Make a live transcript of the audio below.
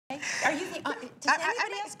Are you? Does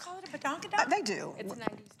anybody else call it a badonkadonk? They do. It's a 90s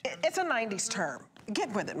term. It's a 90s term.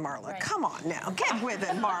 Get with it, Marla. Right. Come on now. Get with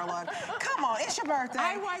it, Marla. Come on. It's your birthday.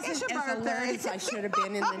 I wasn't as alert as I should have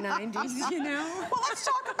been in the 90s, you know? Well, let's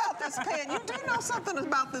talk about this pant. You do know something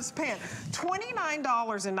about this pant.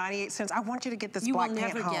 $29.98. I want you to get this black pant home.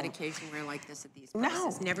 You will never get occasion wear like this at these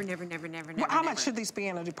prices. No. Never, never, never, never, well, never. How much should these be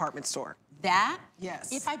in a department store? That?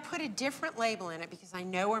 Yes. If I put a different label in it, because I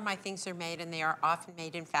know where my things are made, and they are often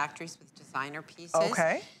made in factories with designer pieces.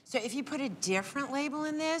 Okay. So if you put a different label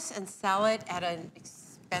in this and sell it at an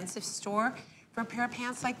expensive store for a pair of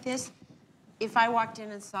pants like this, if I walked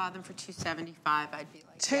in and saw them for $275, I'd be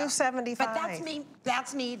like, $275. Yeah. But that's me.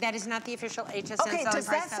 That's me. That is not the official HSN okay, selling does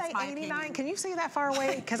price. that say 89? Opinion. Can you see that far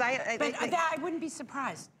away? Because I wouldn't be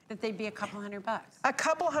surprised that they'd be a couple $100. A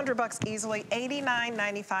couple $100 easily.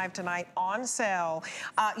 $89.95 tonight on sale.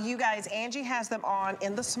 You guys, Angie has them on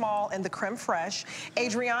in the small and the creme fraiche.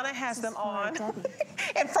 Adriana has them on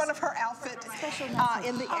in front of her outfit.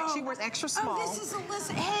 She wears extra small. Oh, this is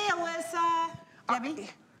Alyssa. Hey, Alyssa. Debbie.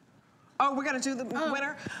 Oh, we're gonna do the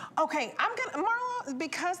winner? Okay, Marla,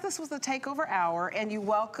 because this was the takeover hour and you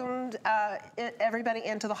welcomed everybody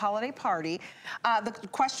into the holiday party, the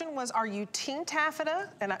question was, are you team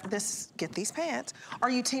taffeta? And get these pants.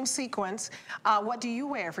 Are you team sequins? What do you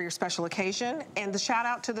wear for your special occasion? And the shout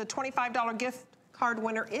out to the $25 gift card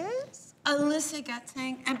winner is? Alyssa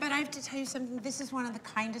Gutzang. But I have to tell you something, this is one of the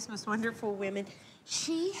kindest, most wonderful women.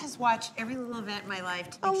 She has watched every little event in my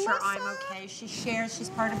life to make sure I'm okay. She shares,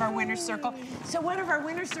 she's part of our winner's circle. So one of our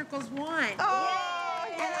winner's circles won. Oh,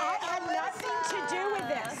 and I had nothing to do with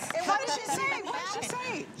this. And what did she say? What did she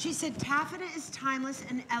say? She said, taffeta is timeless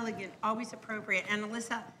and elegant, always appropriate. And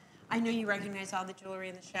Alyssa, I know you recognize all the jewelry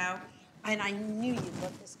in the show. And I knew you'd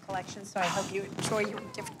love this collection, so I hope you enjoy your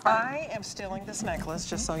gift card. I am stealing this necklace,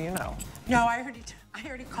 just so you know. No, I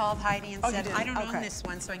already called Heidi and said, I don't own this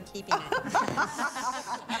one, so I'm keeping it.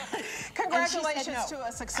 Congratulations to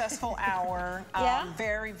a successful hour.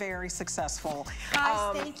 Very, very successful.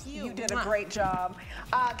 Guys, thank you. You did a great job.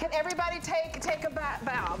 Can everybody take a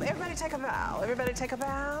bow? Everybody take a bow. Everybody take a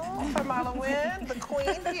bow for Marla Wynn, the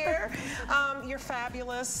queen here. You're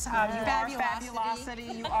fabulous. You are fabulosity.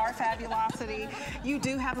 You are fabulosity. You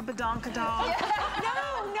do have a badonkadonk.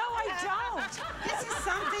 No, I don't. This is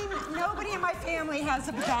something, nobody in my family has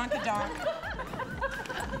a badonkadonk.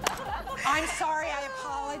 I'm sorry, I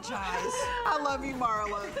apologize. I love you,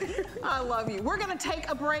 Marla. I love you. We're gonna take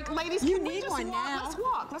a break. Ladies, you need one now. Let's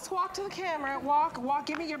walk. Let's walk to the camera. Walk.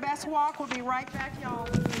 Give me your best walk. We'll be right back, y'all.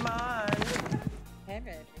 Iman. Hey,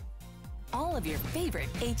 baby. All of your favorite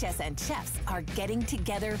HSN chefs are getting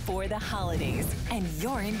together for the holidays, and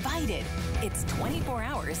you're invited. It's 24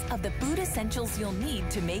 hours of the food essentials you'll need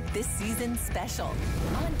to make this season special.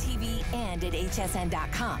 On TV and at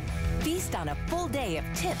hsn.com. Feast on a full day of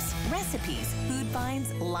tips, recipes, food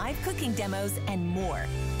finds, live cooking demos, and more.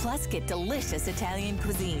 Plus, get delicious Italian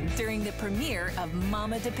cuisine during the premiere of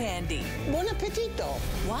Mama de Pandi. Buon appetito.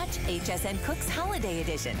 Watch HSN Cooks Holiday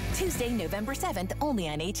Edition, Tuesday, November 7th, only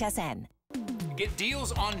on HSN. Get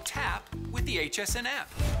deals on tap with the HSN app.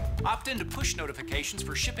 Opt into push notifications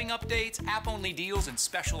for shipping updates, app-only deals, and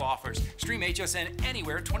special offers. Stream HSN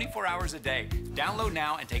anywhere 24 hours a day. Download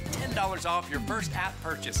now and take $10 off your first app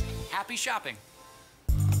purchase. Happy shopping.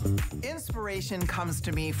 Inspiration comes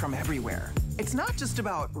to me from everywhere. It's not just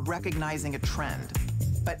about recognizing a trend,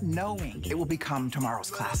 but knowing it will become tomorrow's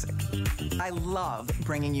classic. I love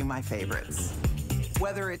bringing you my favorites.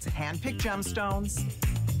 Whether it's hand-picked gemstones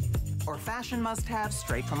or fashion must-haves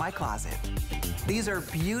straight from my closet. These are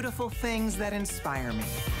beautiful things that inspire me.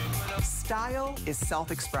 Style is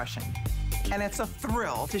self-expression, and it's a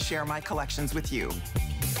thrill to share my collections with you.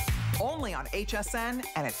 Only on HSN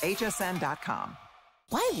and at hsn.com.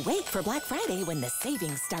 Why wait for Black Friday when the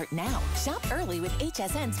savings start now? Shop early with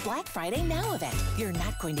HSN's Black Friday Now event. You're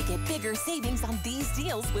not going to get bigger savings on these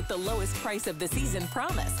deals with the lowest price of the season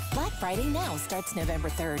promise. Black Friday Now starts November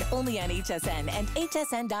 3rd, only on HSN and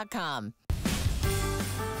hsn.com.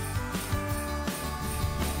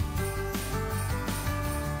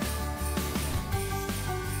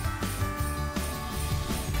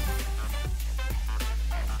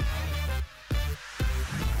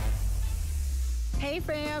 Hey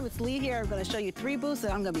fam, it's Lee here. I'm going to show you 3 boots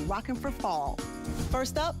that I'm going to be rocking for fall.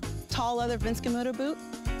 First up, tall leather Vince Camuto boot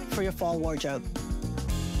for your fall wardrobe.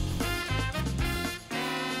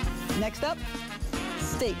 Next up,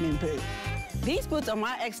 statement boot. These boots are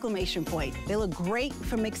my exclamation point. They look great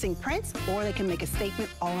for mixing prints, or they can make a statement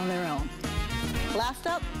all on their own. Last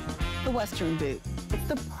up, the Western boot. It's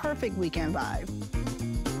the perfect weekend vibe.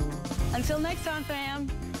 Until next time, fam,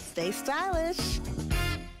 stay stylish.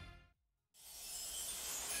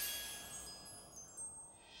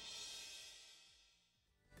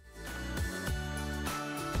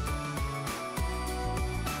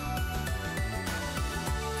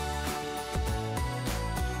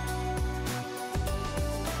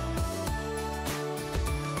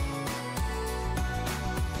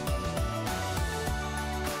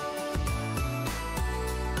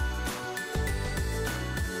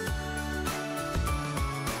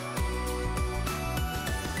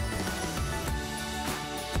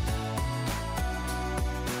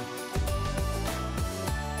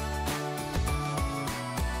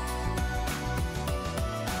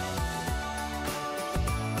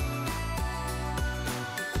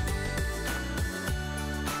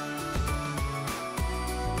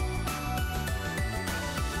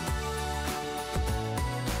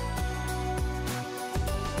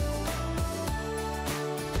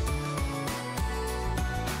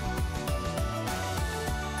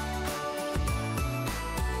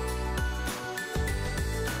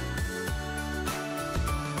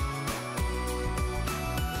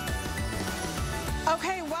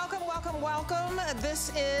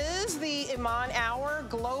 this is the Iman Hour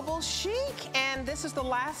Global Chic, and this is the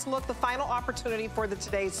last look, the final opportunity for the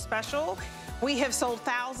today's special. We have sold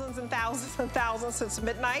thousands and thousands and thousands since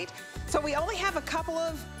midnight, so we only have a couple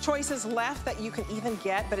of choices left that you can even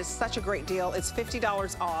get, but it's such a great deal. It's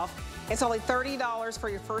 $50 off. It's only $30 for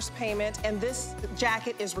your first payment, and this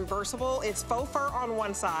jacket is reversible. It's faux fur on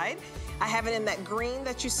one side. I have it in that green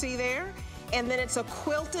that you see there, and then it's a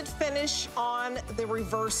quilted finish on the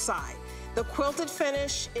reverse side. The quilted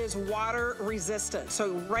finish is water resistant,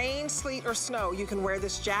 so rain, sleet, or snow, you can wear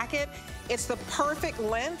this jacket. It's the perfect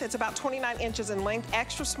length. It's about 29 inches in length,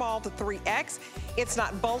 extra small to 3X. It's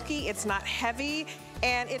not bulky, it's not heavy,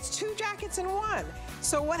 and it's 2 jackets in 1.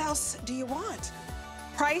 So what else do you want?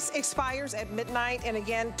 Price expires at midnight, and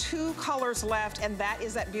again, 2 colors left, and that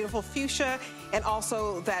is that beautiful fuchsia and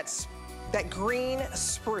also that green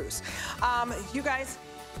spruce. You guys,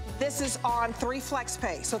 this is on 3 flex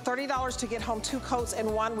pay, so $30 to get home 2 coats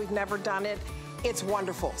in 1. We've never done it. It's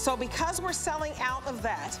wonderful. So because we're selling out of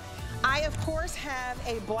that, I, of course, have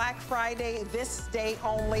a Black Friday, this day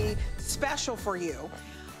only special for you.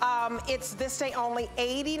 It's this day only,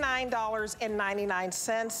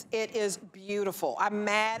 $89.99. It is beautiful. I'm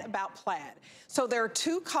mad about plaid. So there are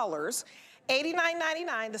 2 colors.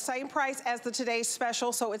 $89.99, the same price as the today's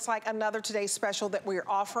special, so it's like another today's special that we're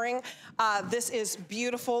offering. This is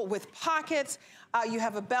beautiful with pockets. You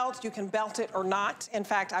have a belt, you can belt it or not. In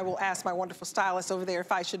fact, I will ask my wonderful stylist over there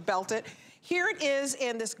if I should belt it. Here it is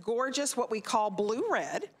in this gorgeous, what we call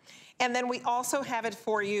blue-red. And then we also have it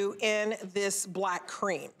for you in this black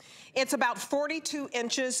cream. It's about 42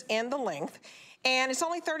 inches in the length. And it's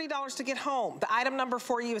only $30 to get home. The item number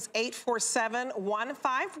for you is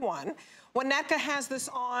 847151. Winnetka has this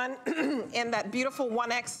on in that beautiful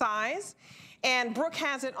 1X size, and Brooke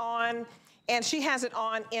has it on, and she has it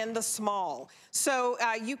on in the small. So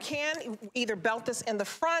you can either belt this in the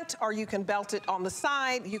front, or you can belt it on the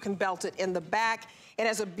side, you can belt it in the back. It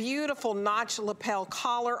has a beautiful notch lapel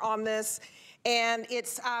collar on this, and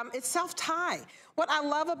it's self-tie. What I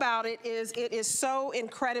love about it is so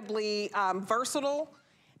incredibly versatile.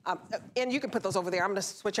 And you can put those over there. I'm gonna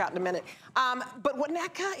switch out in a minute. But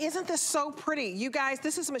Winnetka, isn't this so pretty? You guys,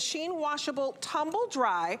 this is machine washable, tumble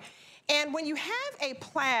dry. And when you have a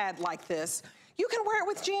plaid like this, you can wear it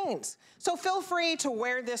with jeans. So feel free to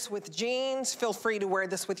wear this with jeans. Feel free to wear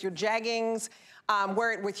this with your jeggings.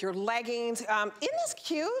 Wear it with your leggings. Isn't this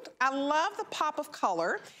cute? I love the pop of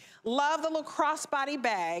color. Love the little crossbody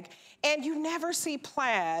bag. And you never see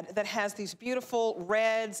plaid that has these beautiful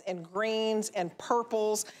reds and greens and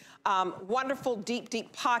purples, wonderful deep,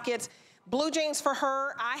 deep pockets. Blue jeans for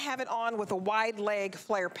her. I have it on with a wide leg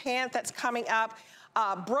flare pant that's coming up.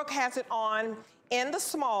 Brooke has it on in the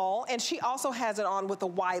small, and she also has it on with a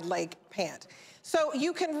wide leg pant. So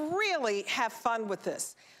you can really have fun with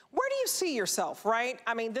this. Where do you see yourself, right?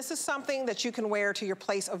 I mean, this is something that you can wear to your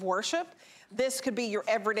place of worship. This could be your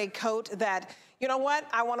everyday coat that, you know what,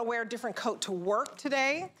 I want to wear a different coat to work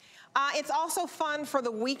today. It's also fun for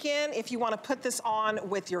the weekend if you want to put this on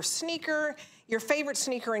with your sneaker, your favorite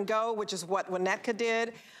sneaker and go, which is what Winnetka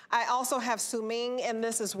did. I also have Suming in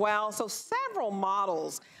this as well. So several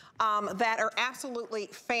models that are absolutely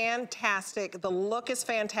fantastic. The look is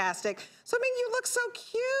fantastic. Suming, you look so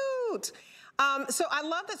cute. So I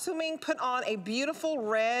love that Suming put on a beautiful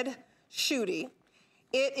red shootie.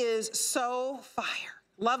 It is so fire.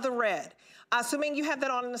 Love the red. Suming, you have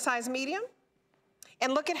that on in a size medium?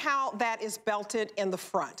 And look at how that is belted in the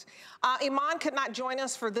front. Iman could not join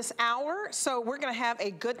us for this hour, so we're gonna have a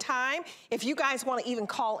good time. If you guys wanna even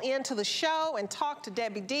call in to the show and talk to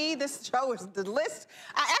Debbie D, this show is the list.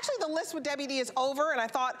 Actually, the list with Debbie D is over, and I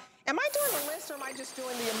thought, am I doing the list or am I just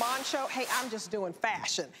doing the Iman show? Hey, I'm just doing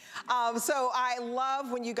fashion. So I love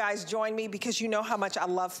when you guys join me because you know how much I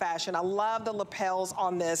love fashion. I love the lapels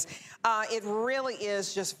on this. It really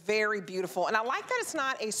is just very beautiful. And I like that it's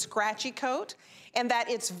not a scratchy coat, and that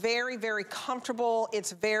it's very, very comfortable.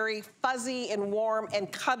 It's very fuzzy and warm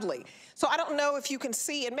and cuddly. So I don't know if you can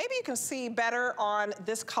see, and maybe you can see better on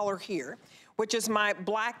this color here, which is my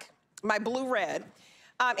blue-red.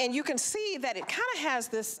 And you can see that it kind of has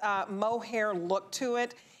this mohair look to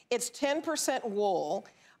it. It's 10% wool,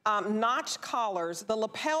 notched collars. The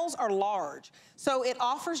lapels are large, so it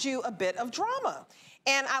offers you a bit of drama.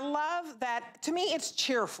 And I love that, to me, it's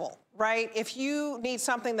cheerful, right? If you need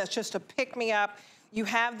something that's just a pick-me-up, you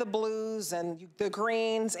have the blues and the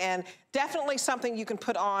greens, and definitely something you can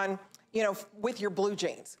put on, you know, with your blue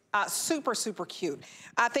jeans. Super, super cute.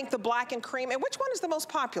 I think the black and cream, and which one is the most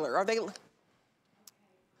popular? Are they?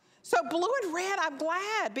 So blue and red, I'm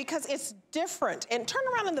glad, because it's different. And turn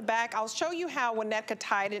around in the back. I'll show you how Winnetka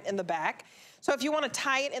tied it in the back. So if you want to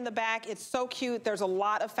tie it in the back, it's so cute. There's a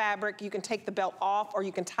lot of fabric. You can take the belt off or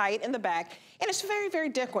you can tie it in the back. And it's very, very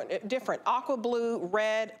different. Aqua blue,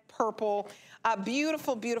 red, purple,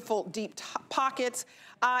 beautiful, beautiful deep pockets.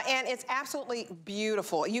 And it's absolutely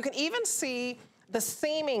beautiful. You can even see the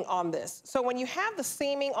seaming on this. So when you have the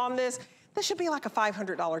seaming on this, this should be like a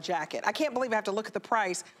 $500 jacket. I can't believe I have to look at the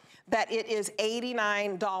price, that it is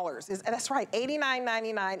 $89. That's right,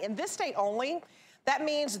 $89.99. In this state only, that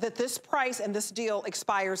means that this price and this deal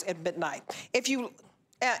expires at midnight. If you,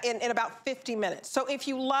 in about 50 minutes. So if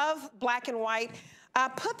you love black and white,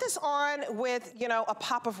 put this on with, you know, a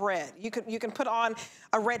pop of red. You can put on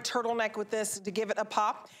a red turtleneck with this to give it a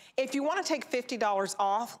pop. If you want to take $50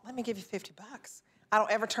 off, let me give you 50 bucks. I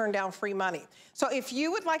don't ever turn down free money. So if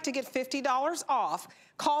you would like to get $50 off,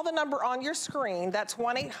 call the number on your screen. That's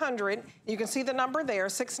 1-800. You can see the number there,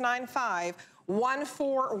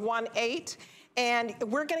 695-1418. And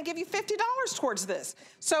we're gonna give you $50 towards this.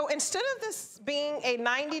 So instead of this being a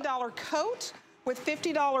 $90 coat with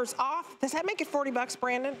 $50 off, does that make it 40 bucks,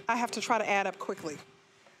 Brandon? I have to try to add up quickly.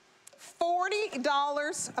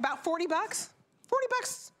 $40, about 40 bucks? 40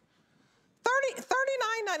 bucks,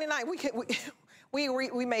 $39.99.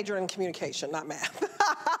 We major in communication, not math.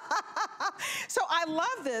 So I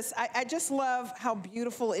love this. I just love how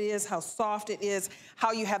beautiful it is, how soft it is,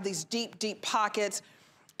 how you have these deep, deep pockets.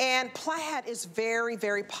 And plaid is very,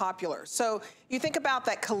 very popular. So you think about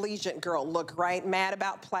that collegiate girl look, right? Mad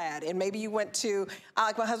about plaid. And maybe you went to,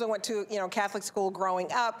 like my husband went to, you know, Catholic school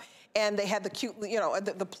growing up, and they had the cute, you know,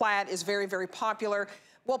 the plaid is very, very popular.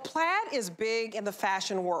 Well, plaid is big in the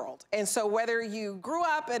fashion world. And so whether you grew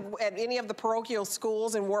up at any of the parochial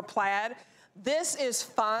schools and wore plaid, this is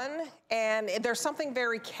fun, and there's something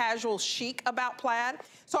very casual chic about plaid.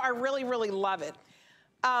 So I really, really love it.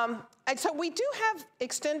 And so we do have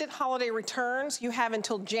extended holiday returns. You have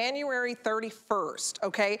until January 31st,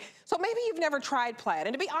 okay? So maybe you've never tried plaid.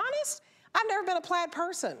 And to be honest, I've never been a plaid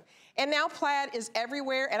person. And now plaid is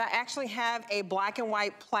everywhere, and I actually have a black and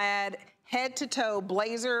white plaid head-to-toe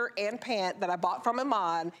blazer and pant that I bought from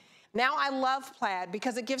Iman. Now I love plaid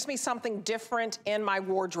because it gives me something different in my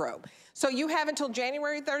wardrobe. So you have until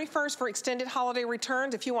January 31st for extended holiday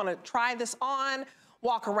returns. If you want to try this on,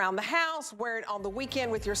 walk around the house, wear it on the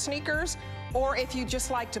weekend with your sneakers, or if you just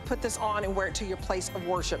like to put this on and wear it to your place of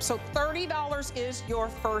worship. So $30 is your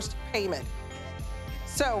first payment.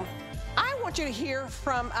 So I want you to hear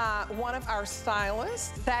from one of our stylists.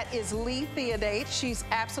 That is Lee Theodate. She's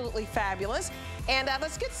absolutely fabulous. And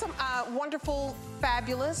let's get some wonderful,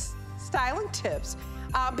 fabulous styling tips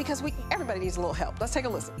because everybody needs a little help. Let's take a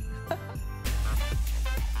listen.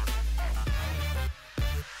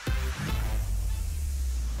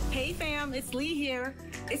 Hey fam, it's Lee here.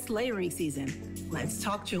 It's layering season. Let's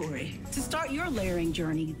talk jewelry. To start your layering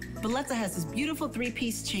journey, Valletta has this beautiful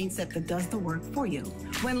 3-piece chain set that does the work for you.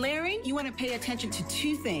 When layering, you want to pay attention to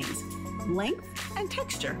 2 things, length and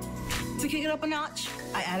texture. To kick it up a notch,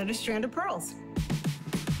 I added a strand of pearls.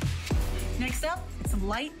 Next up, it's a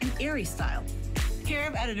light and airy style. Here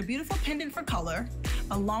I've added a beautiful pendant for color,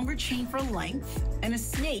 a longer chain for length, and a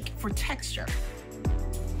snake for texture.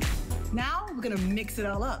 Now we're gonna mix it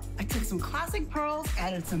all up. I took some classic pearls,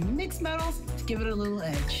 added some mixed metals to give it a little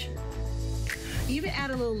edge. Even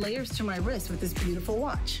add a little layers to my wrist with this beautiful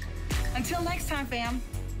watch. Until next time, fam,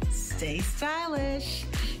 stay stylish.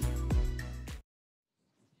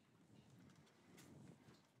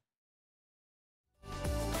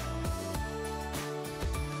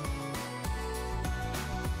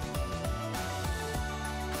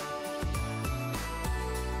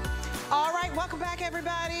 Welcome back,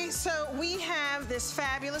 everybody. So we have this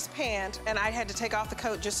fabulous pant, and I had to take off the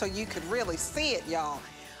coat just so you could really see it, y'all.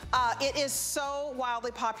 It is so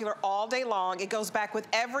wildly popular all day long. It goes back with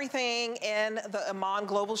everything in the Iman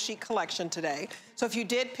Global Chic collection today. So if you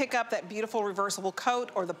did pick up that beautiful reversible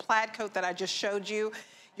coat or the plaid coat that I just showed you,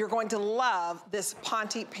 you're going to love this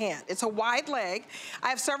Ponte pant. It's a wide leg. I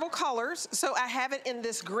have several colors. So I have it in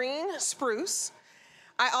this green spruce.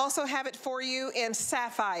 I also have it for you in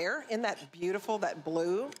sapphire, in that beautiful, that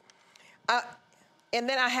blue. And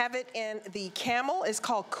then I have it in the camel. It's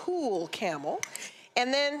called Cool Camel.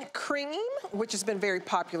 And then cream, which has been very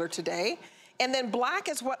popular today. And then black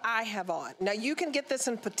is what I have on. Now you can get this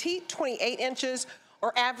in petite, 28 inches,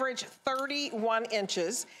 or average 31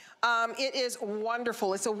 inches. It is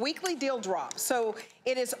wonderful. It's a weekly deal drop. So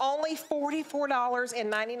it is only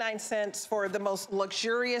 $44.99 for the most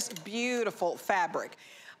luxurious, beautiful fabric.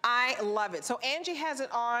 I love it. So Angie has it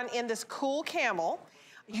on in this Cool Camel.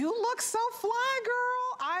 You look so fly,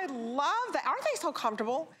 girl. I love that. Aren't they so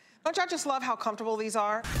comfortable? Don't y'all just love how comfortable these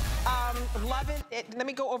are? Love it. Let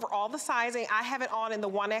me go over all the sizing. I have it on in the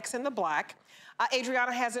 1X in the black.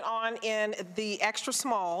 Adriana has it on in the extra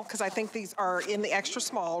small, because I think these are in the extra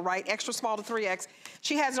small, right? Extra small to 3X.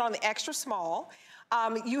 She has it on the extra small.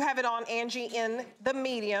 You have it on, Angie, in the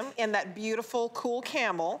medium, in that beautiful, cool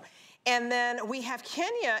camel. And then we have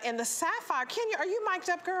Kenya in the sapphire. Kenya, are you mic'd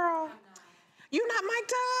up, girl? You not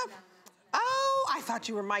mic'd up? Oh, I thought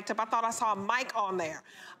you were mic'd up. I thought I saw a mic on there.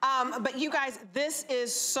 But you guys, this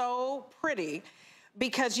is so pretty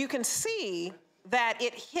because you can see that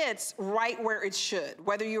it hits right where it should.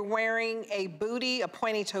 Whether you're wearing a booty, a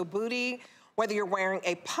pointy toe booty, whether you're wearing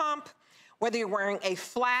a pump, whether you're wearing a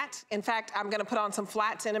flat. In fact, I'm gonna put on some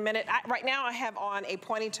flats in a minute. Right now I have on a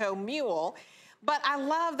pointy toe mule, but I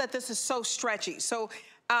love that this is so stretchy. So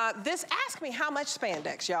ask me how much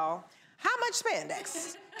spandex, y'all. How much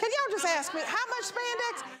spandex? Can y'all just ask me, how much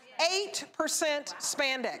spandex? 8%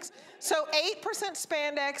 spandex. So 8%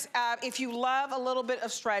 spandex, if you love a little bit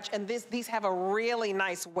of stretch, and these have a really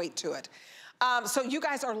nice weight to it. So you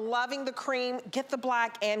guys are loving the cream. Get the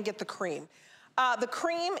black and get the cream. The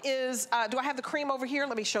cream is, do I have the cream over here?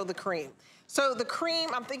 Let me show the cream. So the cream,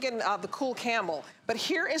 I'm thinking the cool camel, but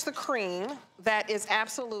here is the cream that is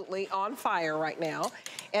absolutely on fire right now,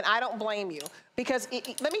 and I don't blame you, because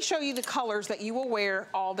let me show you the colors that you will wear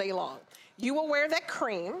all day long. You will wear that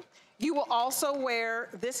cream, you will also wear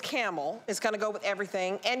this camel, it's gonna go with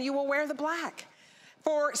everything, and you will wear the black.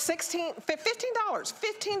 For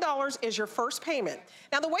 $15 is your first payment.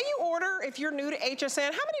 Now the way you order, if you're new to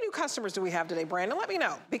HSN, how many new customers do we have today, Brandon? Let me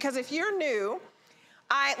know, because if you're new,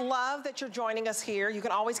 I love that you're joining us here. You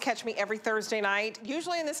can always catch me every Thursday night,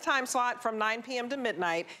 usually in this time slot from 9 p.m. to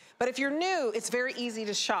midnight. But if you're new, it's very easy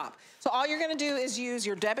to shop. So all you're gonna do is use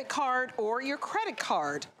your debit card or your credit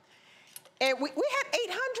card. And we had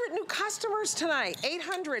 800 new customers tonight,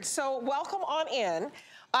 800, so welcome on in.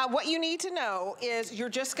 What you need to know is you're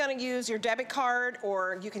just gonna use your debit card,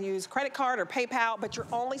 or you can use credit card or PayPal, but you're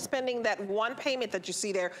only spending that one payment that you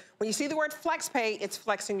see there. When you see the word flex pay, it's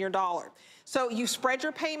flexing your dollar. So you spread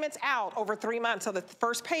your payments out over 3 months, so the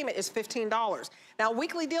first payment is $15. Now,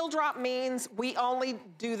 weekly deal drop means we only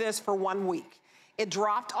do this for 1 week. It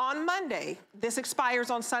dropped on Monday. This expires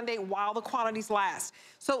on Sunday while the quantities last.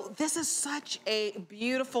 So this is such a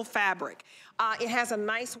beautiful fabric. It has a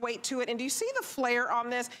nice weight to it. And do you see the flare on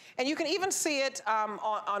this? And you can even see it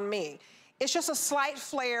on me. It's just a slight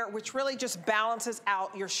flare, which really just balances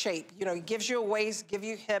out your shape. You know, it gives you a waist, gives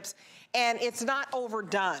you hips, and it's not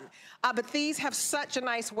overdone. But these have such a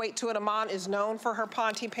nice weight to it. Iman is known for her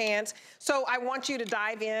Ponte pants. So I want you to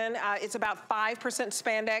dive in. It's about 5%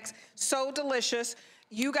 spandex, so delicious.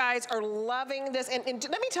 You guys are loving this. And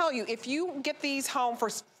let me tell you, if you get these home for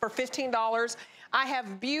 $15, I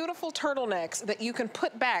have beautiful turtlenecks that you can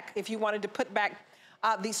put back if you wanted to put back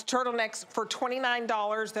these turtlenecks for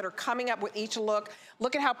 $29 that are coming up with each look.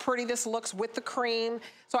 Look at how pretty this looks with the cream.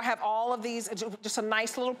 So I have all of these, just a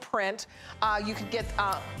nice little print. You can get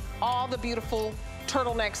all the beautiful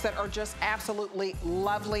turtlenecks that are just absolutely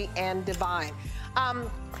lovely and divine.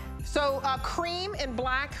 Cream and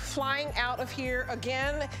black flying out of here.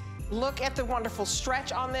 Again, look at the wonderful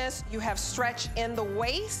stretch on this. You have stretch in the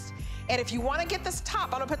waist. And if you want to get this top,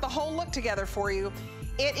 I'm gonna put the whole look together for you.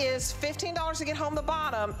 It is $15 to get home the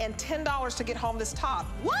bottom and $10 to get home this top.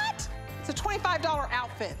 What? It's a $25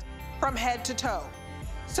 outfit from head to toe.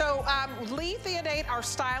 So Lee Theodate, our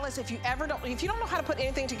stylist, if you don't know how to put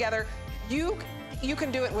anything together, you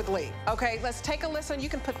can do it with Lee. Okay, let's take a listen. You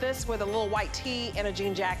can put this with a little white tee and a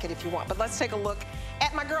jean jacket if you want, but let's take a look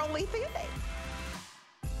at my girl Lee Theodate.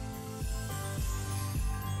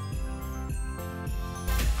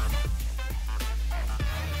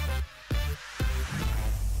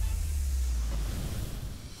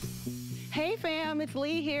 Hey fam, it's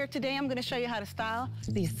Lee here. Today I'm gonna show you how to style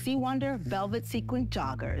these Sea Wonder velvet sequin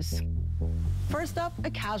joggers. First up, a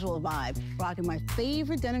casual vibe, rocking my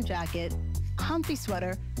favorite denim jacket, comfy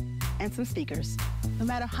sweater, and some sneakers. No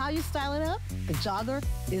matter how you style it up, the jogger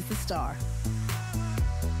is the star.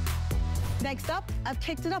 Next up, I've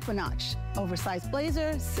kicked it up a notch. Oversized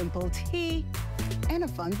blazer, simple tee, and a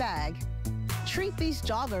fun bag. Treat these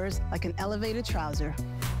joggers like an elevated trouser.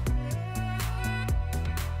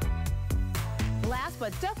 Last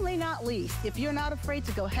but definitely not least, if you're not afraid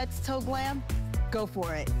to go head to toe glam, go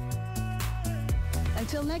for it.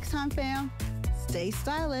 Until next time, fam, stay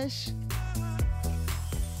stylish.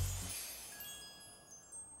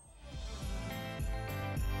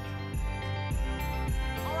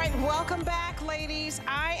 All right, Welcome back, ladies.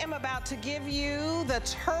 I am about to give you the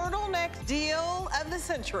turtleneck deal of the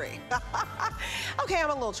century. Okay,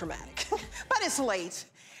 I'm a little dramatic, but it's late.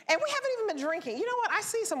 And we haven't even been drinking. You know what? I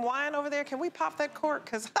see some wine over there. Can we pop that cork?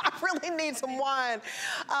 Because I really need some wine.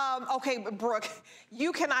 Okay, Brooke,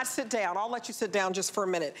 you cannot sit down. I'll let you sit down just for a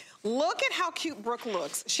minute. Look at how cute Brooke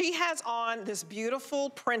looks. She has on this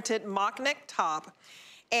beautiful printed mock neck top,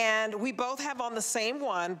 and we both have on the same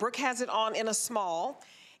one. Brooke has it on in a small.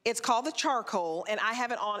 It's called the charcoal, and I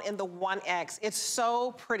have it on in the 1X. It's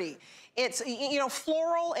so pretty. It's, you know,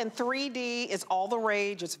 floral and 3D is all the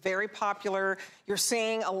rage. It's very popular. You're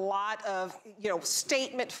seeing a lot of, you know,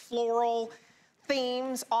 statement floral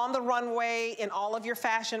themes on the runway in all of your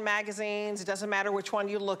fashion magazines. It doesn't matter which one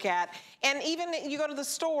you look at. And even you go to the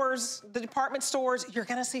stores, the department stores, you're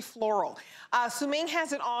gonna see floral. Suming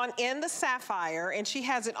has it on in the sapphire, and she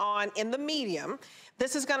has it on in the medium.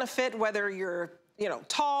 This is gonna fit whether you're, you know,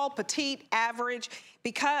 tall, petite, average,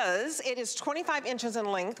 because it is 25 inches in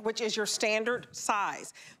length, which is your standard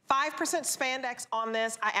size. 5% spandex on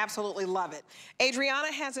this. I absolutely love it.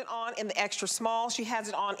 Adriana has it on in the extra small. She has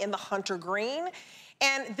it on in the hunter green.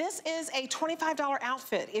 And this is a $25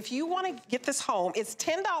 outfit. If you want to get this home, it's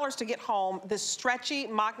 $10 to get home this stretchy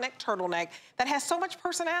mock neck turtleneck that has so much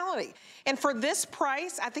personality. And for this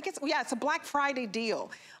price, I think it's a Black Friday deal.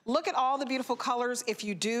 Look at all the beautiful colors. If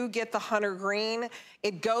you do get the hunter green,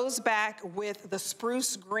 it goes back with the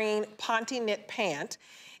spruce green Ponte knit pant.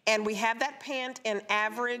 And we have that pant in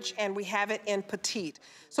average, and we have it in petite.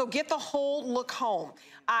 So get the whole look home.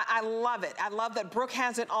 I love it. I love that Brooke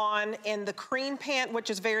has it on in the cream pant, which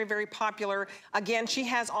is very, very popular. Again, she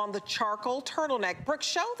has on the charcoal turtleneck. Brooke,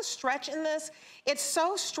 show the stretch in this. It's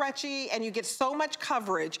so stretchy, and you get so much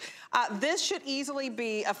coverage. This should easily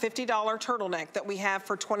be a $50 turtleneck that we have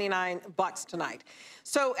for 29 bucks tonight.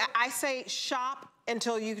 So I say shop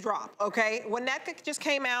until you drop, okay? Winnetka just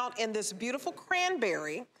came out in this beautiful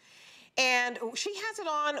cranberry, and she has it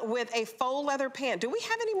on with a faux leather pant. Do we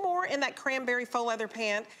have any more in that cranberry faux leather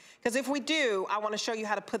pant? Because if we do, I want to show you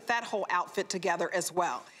how to put that whole outfit together as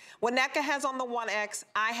well. Winnetka has on the 1X,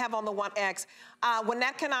 I have on the 1X.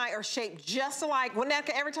 Winnetka and I are shaped just alike. Winnetka,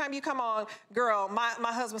 every time you come on, girl, my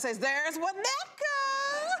husband says, there's Winnetka!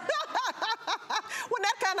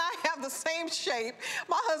 Winnetka and I have the same shape.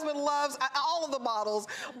 My husband loves all of the models,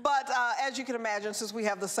 but as you can imagine, since we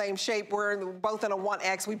have the same shape, we're both in a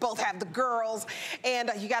 1X, we both have the girls,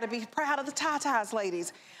 and you gotta be proud of the tatas,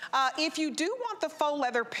 ladies. If you do want the faux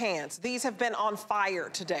leather pants, these have been on fire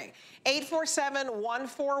today.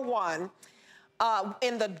 847-141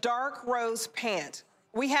 in the dark rose pant.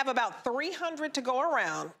 We have about 300 to go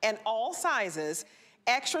around, and all sizes,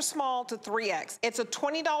 extra small to 3X. It's a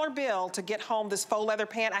 $20 bill to get home this faux leather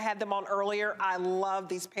pant. I had them on earlier. I love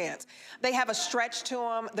these pants. They have a stretch to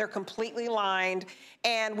them. They're completely lined,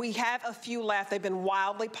 and we have a few left. They've been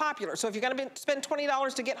wildly popular. So if you're gonna spend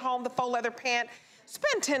 $20 to get home the faux leather pant,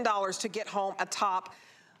 spend $10 to get home a top,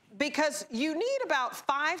 because you need about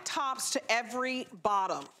 5 tops to every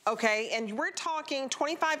bottom, okay? And we're talking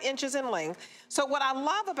 25 inches in length. So what I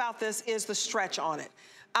love about this is the stretch on it.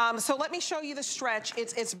 So let me show you the stretch.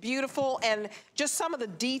 It's beautiful, and just some of the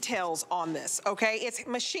details on this, okay? It's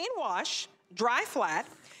machine wash, dry flat,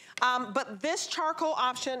 but this charcoal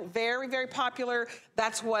option, very, very popular.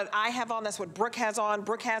 That's what I have on, that's what Brooke has on.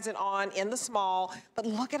 Brooke has it on in the small, but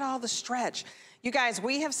look at all the stretch. You guys,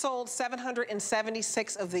 we have sold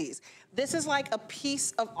 776 of these. This is like a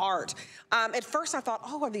piece of art. At first I thought,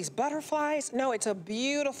 oh, are these butterflies? No, it's a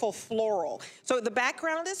beautiful floral. So the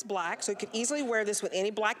background is black, so you can easily wear this with any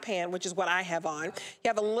black pant, which is what I have on. You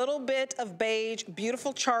have a little bit of beige,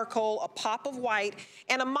 beautiful charcoal, a pop of white,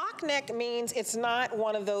 and a mock neck means it's not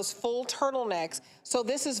one of those full turtlenecks. So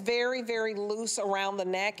this is very, very loose around the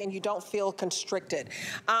neck, and you don't feel constricted.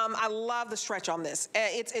 I love the stretch on this.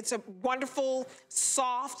 It's a wonderful,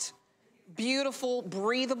 soft, beautiful,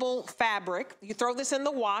 breathable fabric. You throw this in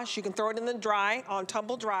the wash, you can throw it in the dry, on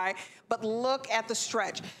tumble dry, but look at the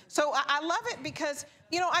stretch. So I love it because,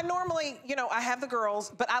 you know, I normally, you know, I have the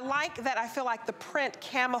girls, but I like that I feel like the print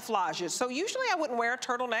camouflages. So usually I wouldn't wear a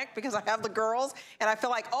turtleneck because I have the girls, and I feel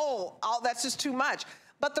like, oh, that's just too much.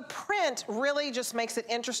 But the print really just makes it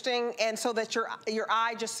interesting, and so that your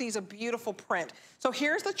eye just sees a beautiful print. So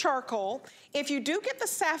here's the charcoal. If you do get the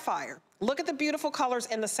sapphire, look at the beautiful colors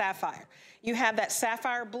in the sapphire. You have that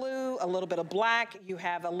sapphire blue, a little bit of black, you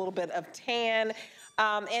have a little bit of tan,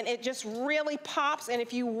 and it just really pops. And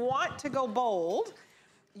if you want to go bold,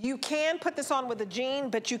 you can put this on with a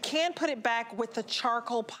jean, but you can put it back with the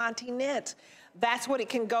charcoal Ponte knit. That's what it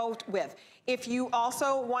can go with. If you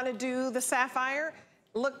also want to do the sapphire,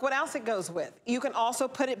 Look what else it goes with. You can also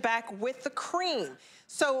put it back with the cream.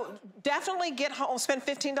 So definitely get home, spend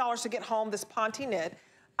 $15 to get home this Ponte knit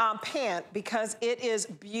pant because it is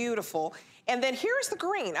beautiful. And then here's the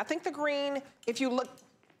green. I think the green, if you look,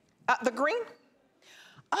 the green?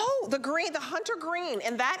 Oh, the green, the hunter green.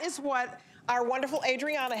 And that is what our wonderful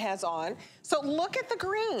Adriana has on. So look at the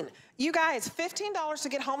green. You guys, $15 to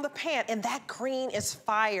get home the pant, and that green is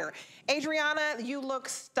fire. Adriana, you look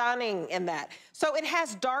stunning in that. So it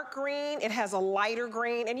has dark green, it has a lighter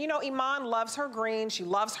green, and you know, Iman loves her green, she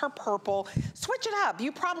loves her purple. Switch it up.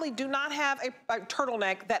 You probably do not have a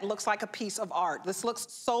turtleneck that looks like a piece of art. This looks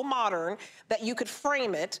so modern that you could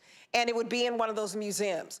frame it, and it would be in one of those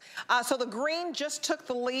museums. So the green just took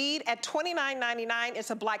the lead at $29.99. It's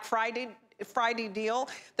a Black Friday deal.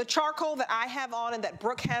 The charcoal that I have on and that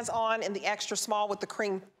Brooke has on in the extra small with the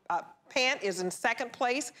cream pant is in second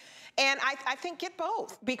place. And I think get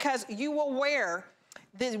both because you will wear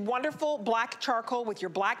this wonderful black charcoal with your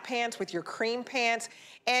black pants, with your cream pants,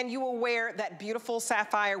 and you will wear that beautiful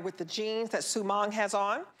sapphire with the jeans that Sumang has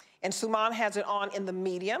on. And Suman has it on in the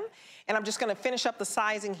medium. And I'm just gonna finish up the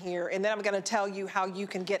sizing here, and then I'm gonna tell you how you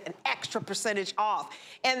can get an extra percentage off.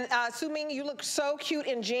 And Suming, you look so cute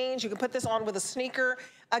in jeans. You can put this on with a sneaker.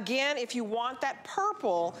 Again, if you want that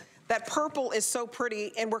purple is so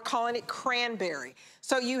pretty, and we're calling it cranberry.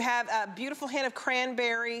 So you have a beautiful hint of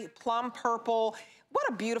cranberry, plum purple. What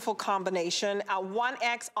a beautiful combination.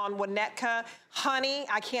 1X on Winnetka. Honey,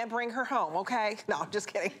 I can't bring her home, okay? No, I'm just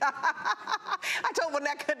kidding. I told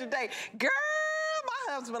Winnetka today, girl,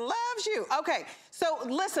 my husband loves you. Okay, so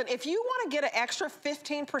listen, if you wanna get an extra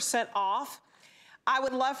 15% off, I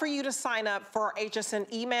would love for you to sign up for our HSN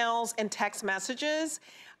emails and text messages.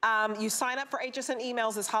 You sign up for HSN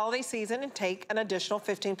emails this holiday season and take an additional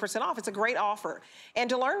 15% off. It's a great offer. And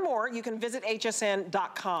to learn more, you can visit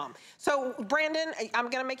hsn.com. So Brandon, I'm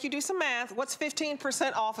gonna make you do some math. What's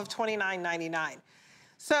 15% off of $29.99?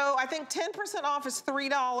 So I think 10% off is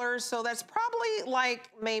 $3, so that's probably like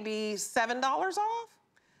maybe $7 off.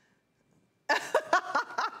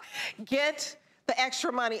 Get the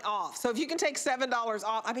extra money off. So if you can take $7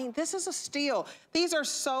 off, I mean, this is a steal. These are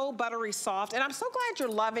so buttery soft, and I'm so glad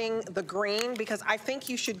you're loving the green because I think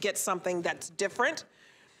you should get something that's different.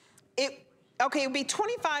 Okay, it'd be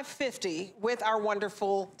 $25.50 with our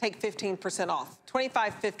wonderful take 15% off,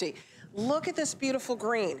 $25.50. Look at this beautiful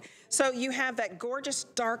green. So you have that gorgeous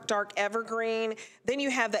dark, dark evergreen. Then you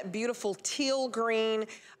have that beautiful teal green.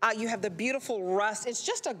 You have the beautiful rust. It's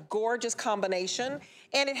just a gorgeous combination.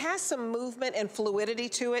 And it has some movement and fluidity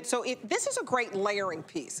to it. So this is a great layering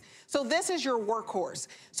piece. So this is your workhorse.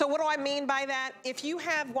 So what do I mean by that? If you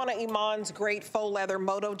have one of Iman's great faux leather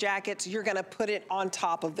moto jackets, you're gonna put it on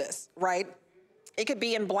top of this, right? It could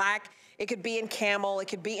be in black, it could be in camel, it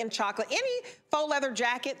could be in chocolate. Any faux leather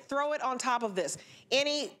jacket, throw it on top of this.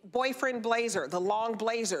 Any boyfriend blazer, the long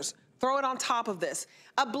blazers, throw it on top of this.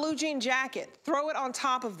 A blue jean jacket, throw it on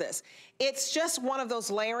top of this. It's just one of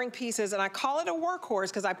those layering pieces, and I call it a workhorse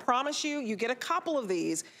because I promise you, you get a couple of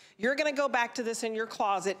these, you're gonna go back to this in your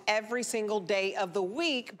closet every single day of the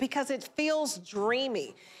week because it feels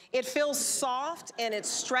dreamy. It feels soft and it's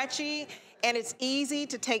stretchy and it's easy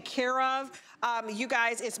to take care of. You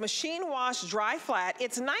guys, it's machine wash, dry flat.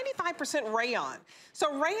 It's 95% rayon.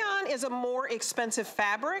 So rayon is a more expensive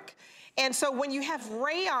fabric. And so when you have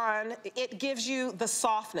rayon, it gives you the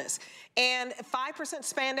softness. And 5%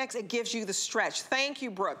 spandex, it gives you the stretch. Thank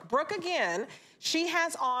you, Brooke. Brooke, again, she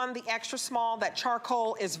has on the extra small. That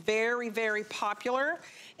charcoal is very, very popular.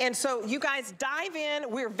 And so you guys dive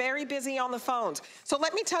in. We're very busy on the phones. So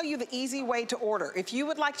let me tell you the easy way to order. If you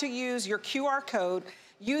would like to use your QR code,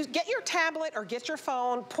 get your tablet or get your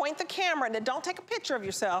phone, point the camera, and then don't take a picture of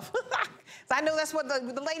yourself. I know that's what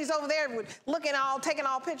the ladies over there would taking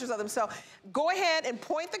all pictures of themselves. Go ahead and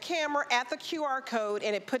point the camera at the QR code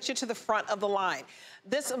and it puts you to the front of the line.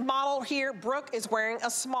 This model here, Brooke, is wearing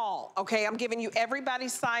a small, okay? I'm giving you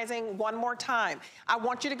everybody's sizing one more time. I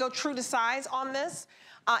want you to go true to size on this.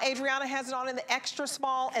 Adriana has it on in the extra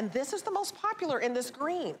small, and this is the most popular in this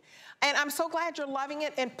green. And I'm so glad you're loving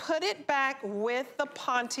it, and put it back with the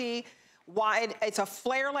Ponte wide. It's a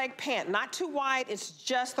flare leg pant, not too wide, it's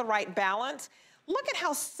just the right balance. Look at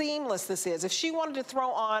how seamless this is. If she wanted to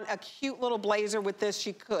throw on a cute little blazer with this,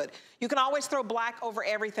 she could. You can always throw black over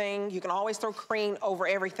everything. You can always throw cream over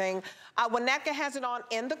everything. Winnetka has it on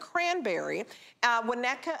in the cranberry.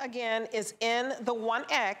 Winnetka, again, is in the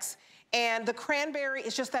 1X. And the cranberry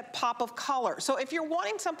is just that pop of color. So if you're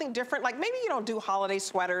wanting something different, like maybe you don't do holiday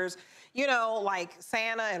sweaters, you know, like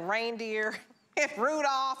Santa and reindeer and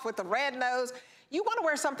Rudolph with the red nose. You want to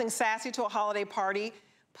wear something sassy to a holiday party,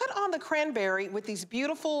 put on the cranberry with these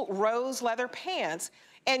beautiful rose leather pants,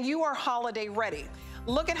 and you are holiday ready.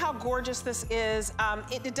 Look at how gorgeous this is.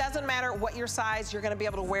 It doesn't matter what your size, you're gonna be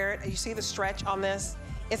able to wear it. You see the stretch on this?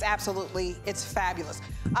 It's fabulous.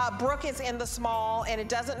 Brooke is in the small, and it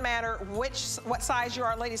doesn't matter what size you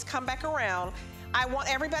are. Ladies, come back around. I want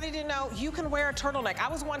everybody to know you can wear a turtleneck. I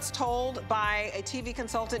was once told by a TV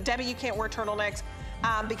consultant, Debbie, you can't wear turtlenecks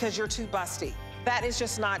because you're too busty. That is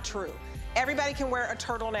just not true. Everybody can wear a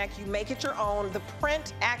turtleneck. You make it your own. The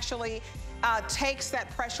print actually takes that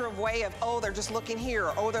pressure away of, oh, they're just looking here,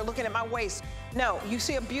 or, oh, they're looking at my waist. No, you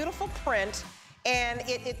see a beautiful print, and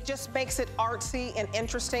it just makes it artsy and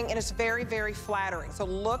interesting, and it's very, very flattering. So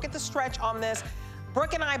look at the stretch on this.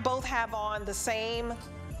 Brooke and I both have on the same,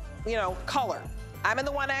 you know, color. I'm in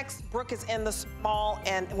the 1X, Brooke is in the small,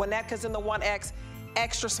 and Winnetta's in the 1X,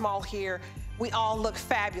 extra small here. We all look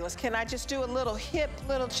fabulous. Can I just do a little hip,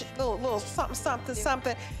 little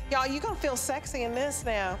something? Y'all, you're gonna feel sexy in this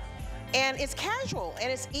now. And it's casual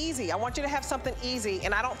and it's easy. I want you to have something easy,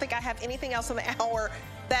 and I don't think I have anything else in the hour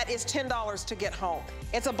that is $10 to get home.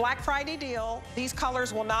 It's a Black Friday deal. These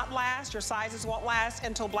colors will not last, your sizes won't last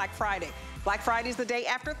until Black Friday. Black Friday is the day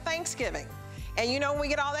after Thanksgiving. And you know when we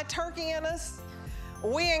get all that turkey in us,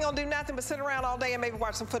 we ain't gonna do nothing but sit around all day and maybe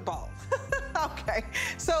watch some football. Okay,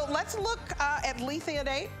 so let's look at Lethea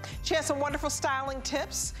Day. She has some wonderful styling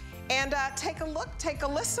tips. And take a look, take a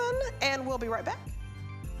listen, and we'll be right back.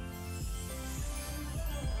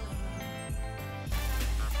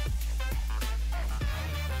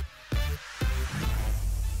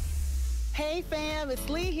 Hey fam, it's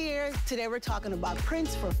Lee here. Today we're talking about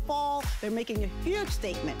prints for fall. They're making a huge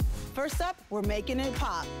statement. First up, we're making it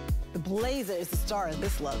pop. The blazer is the star of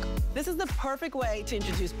this look. This is the perfect way to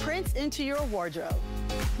introduce prints into your wardrobe.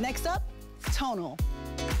 Next up, tonal.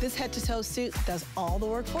 This head-to-toe suit does all the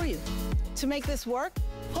work for you. To make this work,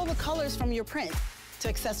 pull the colors from your print to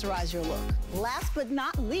accessorize your look. Last but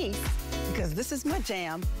not least, because this is my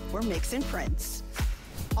jam, we're mixing prints.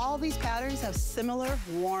 All these patterns have similar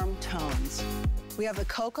warm tones. We have the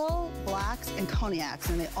cocoa, blacks, and cognacs,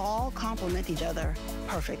 and they all complement each other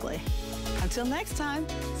perfectly. Until next time,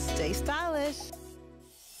 stay stylish.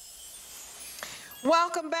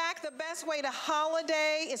 Welcome back. The best way to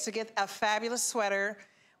holiday is to get a fabulous sweater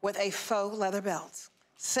with a faux leather belt.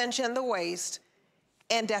 Cinch in the waist,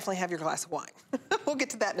 and definitely have your glass of wine. We'll get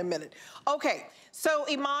to that in a minute. Okay, so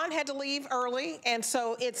Iman had to leave early, and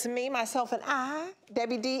so it's me, myself, and I,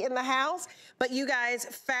 Debbie D, in the house. But you guys,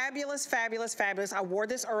 fabulous, fabulous, fabulous. I wore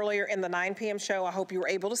this earlier in the 9 p.m. show. I hope you were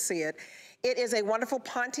able to see it. It is a wonderful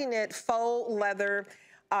ponte knit faux leather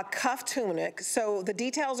cuff tunic. So the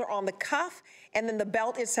details are on the cuff, and then the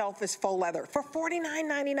belt itself is faux leather for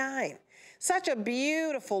 $49.99. Such a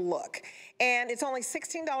beautiful look. And it's only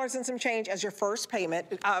 $16 and some change as your first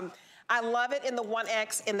payment. I love it in the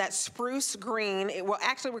 1X in that spruce green. Well,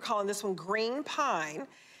 actually, we're calling this one green pine.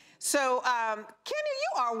 So, Kenya,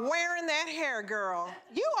 you are wearing that hair, girl.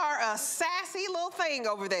 You are a sassy little thing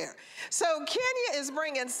over there. So Kenya is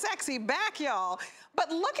bringing sexy back, y'all.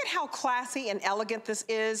 But look at how classy and elegant this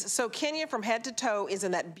is. So Kenya from head to toe is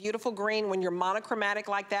in that beautiful green. When you're monochromatic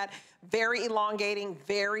like that, very elongating,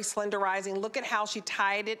 very slenderizing. Look at how she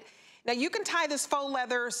tied it. Now you can tie this faux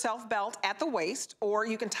leather self belt at the waist, or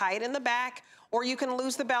you can tie it in the back, or you can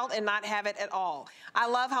lose the belt and not have it at all. I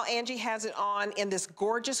love how Angie has it on in this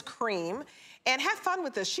gorgeous cream. And have fun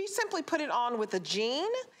with this. She simply put it on with a jean.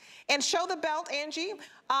 And show the belt, Angie.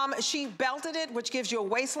 She belted it, which gives you a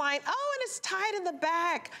waistline. Oh, and it's tied in the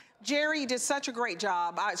back. Jerry did such a great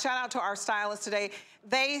job. Shout out to our stylists today.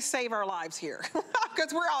 They save our lives here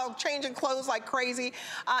because we're all changing clothes like crazy.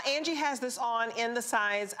 Angie has this on in the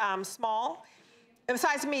size small,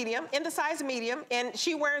 size medium, and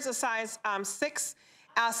she wears a size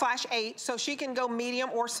 6/8, so she can go medium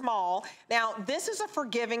or small. Now, this is a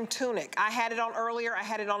forgiving tunic. I had it on earlier. I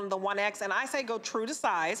had it on the 1X, and I say go true to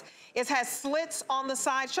size. It has slits on the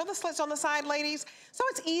side. Show the slits on the side, ladies. So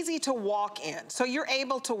it's easy to walk in. So you're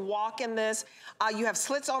able to walk in this. You have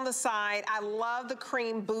slits on the side. I love the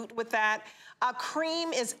cream boot with that.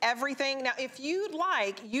 Cream is everything. Now, if you'd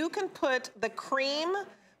like, you can put the cream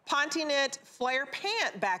ponte knit flare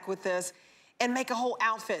pant back with this and make a whole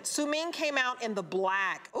outfit. Suming came out in the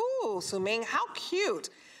black. Ooh, Suming, how cute.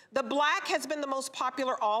 The black has been the most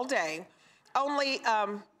popular all day. Only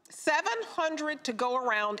 $700 to go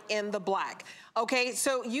around in the black. Okay,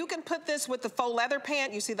 so you can put this with the faux leather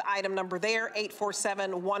pant. You see the item number there,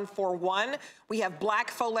 847141. We have black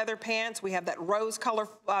faux leather pants. We have that rose color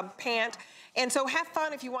pant. And so have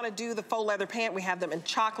fun if you want to do the faux leather pant. We have them in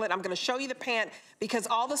chocolate. I'm going to show you the pant because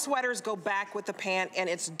all the sweaters go back with the pant and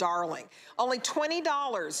it's darling. Only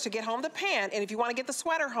 $20 to get home the pant, and if you want to get the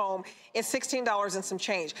sweater home, it's $16 and some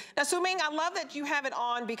change. Now, Su-Ming, I love that you have it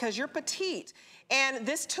on because you're petite, and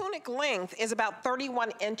this tunic length is about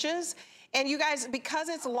 31 inches. And you guys, because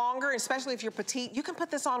it's longer, especially if you're petite, you can put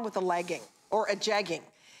this on with a legging or a jegging.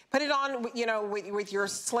 Put it on, you know, with your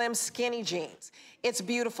slim, skinny jeans. It's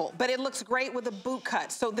beautiful, but it looks great with a boot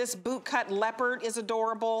cut. So this boot cut leopard is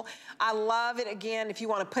adorable. I love it. Again, if you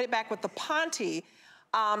want to put it back with the Ponte, in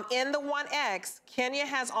the 1X, Kenya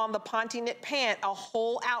has on the Ponte knit pant, a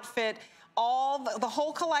whole outfit, the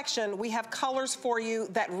whole collection. We have colors for you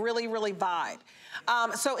that really, really vibe.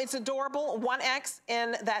 So it's adorable, 1X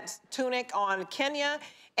in that tunic on Kenya.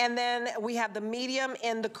 And then we have the medium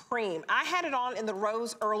in the cream. I had it on in the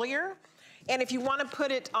rose earlier. And if you want to put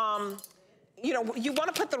it, you know, you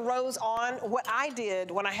want to put the rose on. What I did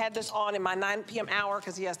when I had this on in my 9 p.m. hour,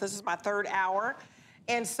 because yes, this is my 3rd hour.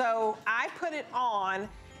 And so I put it on.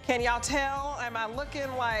 Can y'all tell? Am I looking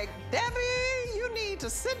like, Debbie, you need to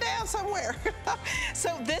sit down somewhere?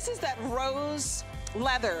 So this is that rose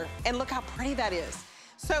leather, and look how pretty that is.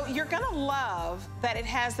 So you're gonna love that it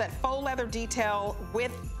has that faux leather detail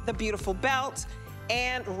with the beautiful belt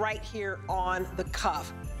and right here on the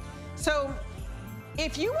cuff. So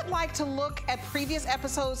if you would like to look at previous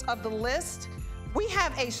episodes of the list, we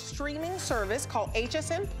have a streaming service called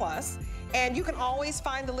HSN Plus, and you can always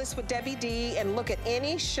find the list with Debbie D and look at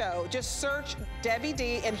any show. Just search Debbie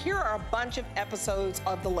D, and here are a bunch of episodes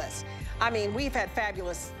of the list. I mean, we've had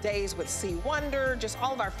fabulous days with C. Wonder, just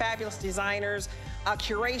all of our fabulous designers,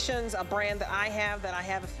 Curations, a brand that I have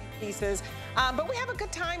a few pieces. But we have a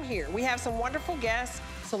good time here. We have some wonderful guests.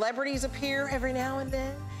 Celebrities appear every now and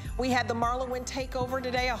then. We had the Marla Wynn takeover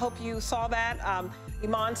today. I hope you saw that.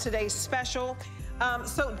 Iman's today's special.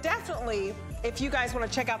 So definitely, if you guys want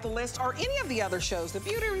to check out the list or any of the other shows, the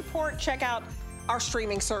Beauty Report, check out our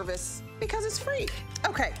streaming service because it's free.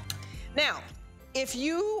 Okay, now, if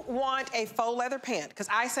you want a faux leather pant, because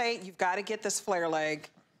I say you've got to get this flare leg,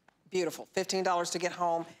 beautiful, $15 to get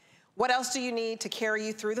home. What else do you need to carry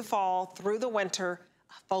you through the fall, through the winter?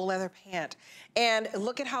 A faux leather pant. And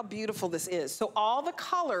look at how beautiful this is. So all the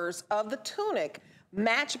colors of the tunic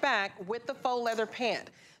match back with the faux leather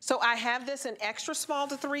pant. So I have this in extra small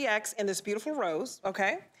to 3X in this beautiful rose,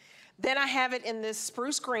 okay? Then I have it in this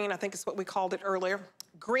spruce green, I think is what we called it earlier.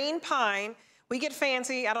 Green pine. We get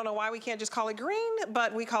fancy. I don't know why we can't just call it green,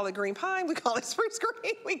 but we call it green pine. We call it spruce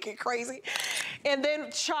green. We get crazy. And then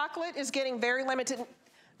chocolate is getting very limited.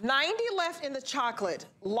 90 left in the chocolate.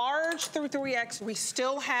 Large through 3X, we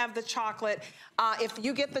still have the chocolate. If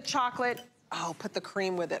you get the chocolate, oh, put the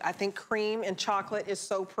cream with it. I think cream and chocolate is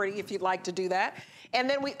so pretty if you'd like to do that. And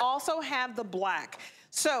then we also have the black.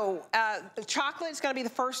 So the chocolate is going to be the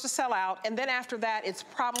first to sell out. And then after that, it's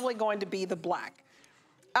probably going to be the black.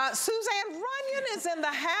 Suzanne Runyon is in the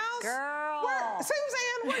house. Girl.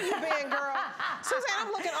 Suzanne, where you been, girl? Suzanne,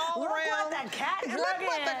 I'm looking all around. Look what the cat brought in. Look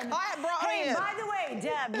what the cat brought in. Hey, by the way,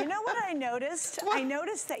 Deb, you know what I noticed? What? I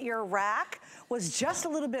noticed that your rack was just a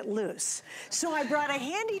little bit loose. So I brought a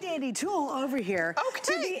handy dandy tool over here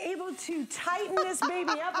to be able to tighten this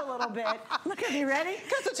baby up a little bit. Look at me, ready?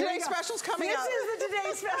 Because the Today's Special's coming up. This is the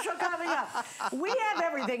Today's Special coming up. We have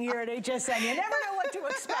everything here at HSN. You never know what to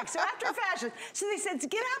expect. So after fashion, so they said,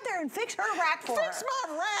 get out there and fix her rack for her. Fix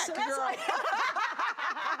my rack, so that's girl.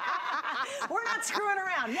 We're not screwing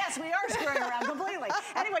around. Yes, we are screwing around completely.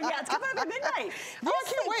 Anyway, yeah, it's coming up at midnight. Oh, I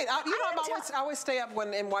can't wait. You know, I always stay up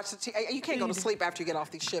and watch the TV. You can't go to sleep after you get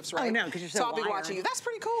off these shifts, right? Oh, no, because you're so I'll be watching you. That's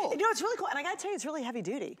pretty cool. You know, it's really cool. And I got to tell you, it's really heavy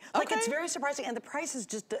duty. Like, it's very surprising. And the price is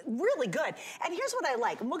just really good. And here's what I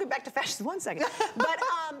like. And we'll get back to fashion in 1 second. But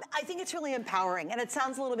I think it's really empowering. And it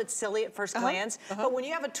sounds a little bit silly at first glance. But when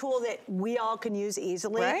you have a tool that we all can use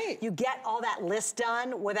easily, you get all that list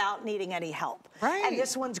done without needing any help. Right. And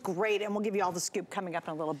this one's great. And we'll give you all the scoop coming up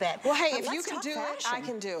in a little bit. Well, hey, but if you can do it, I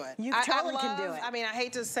can do it. You totally can do it. I mean, I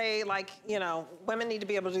hate to say, like, you know, women need to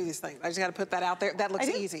be able to do these things. I just got to put that out there. That looks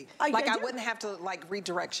easy. Like, I wouldn't have to, like, read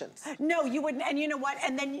directions. No, you wouldn't. And you know what?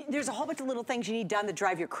 And then there's a whole bunch of little things you need done that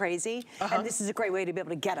drive you crazy. And this is a great way to be able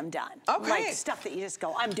to get them done. Okay. Like stuff that you just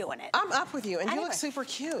go, I'm doing it. I'm up with you. And you look super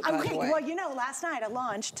cute, by the way. Well, you know, last night I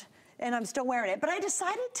launched and I'm still wearing it. But I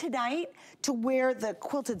decided tonight to wear the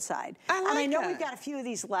quilted side. I like and I know that. we've got a few of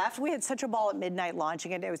these left. We had such a ball at midnight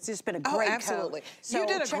launching it. It's just been a great absolutely. coat. So you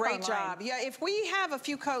did a check great online. job. Yeah, if we have a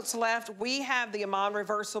few coats left, we have the Iman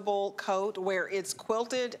reversible coat where it's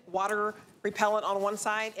quilted, water repellent on one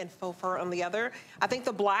side and faux fur on the other. I think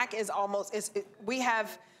the black is almost, we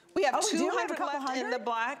have 200 left in the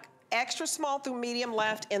black. Extra small through medium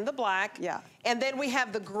left in the black. Yeah. And then we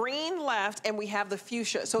have the green left and we have the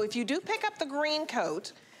fuchsia. So if you do pick up the green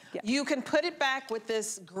coat, you can put it back with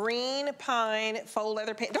this green pine faux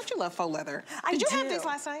leather pant. Don't you love faux leather? I Did you do. have these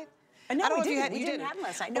last night? No, I don't know we if you didn't. had. We didn't have them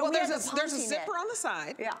last night. No, well, we there's had a zipper on the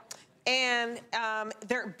side. Yeah. And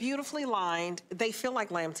they're beautifully lined. They feel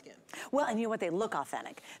like lambskin. Well, and you know what? They look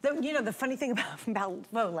authentic. You know, the funny thing about faux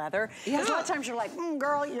leather is a lot of times you're like,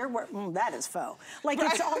 girl, you're wearing, that is faux. Like,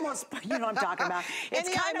 it's almost, you know what I'm talking about. It's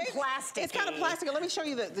kind of plastic. It's kind of plastic. And let me show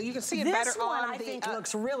you you can see it better this one, on I think,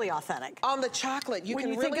 looks really authentic. On the chocolate, you when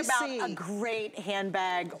can you really think about see. a great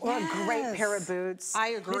handbag or a great pair of boots.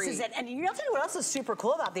 I agree. This is it. And I'll tell you what else is super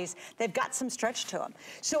cool about these. They've got some stretch to them.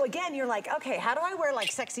 So again, you're like, okay, how do I wear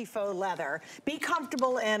like sexy faux leather? Be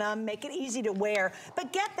comfortable in them, make it easy to wear,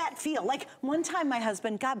 but get that feel. Like one time my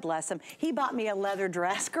husband, God bless him, he bought me a leather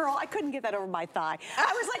dress. Girl, I couldn't get that over my thigh.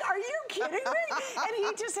 I was like, are you kidding me? And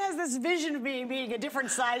he just has this vision of me being a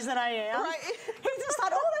different size than I am. Right. He just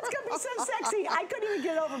thought, oh, that's gonna be so sexy. I couldn't even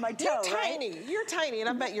get it over my toe, You're tiny. right? You're tiny, and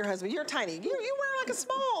I bet your husband, you're tiny. You wear like a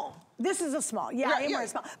small. This is a small, I am wearing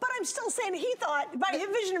small. But I'm still saying he thought, my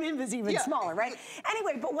vision of him was even smaller, right?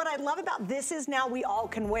 Anyway, but what I love about this is now we all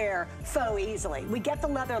can wear faux easily. We get the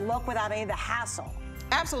leather look without any of the hassle.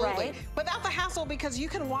 Absolutely. Right? Without the hassle, because you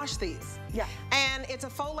can wash these. Yeah. And it's a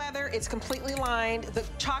faux leather, it's completely lined. The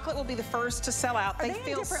chocolate will be the first to sell out. They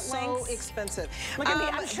feel so expensive. Look at me,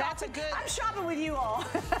 I'm shopping with you all.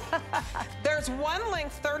 There's one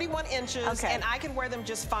length, 31 inches, and I can wear them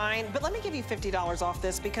just fine. But let me give you $50 off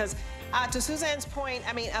this because to Suzanne's point,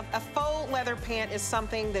 I mean, a faux leather pant is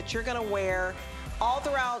something that you're gonna wear all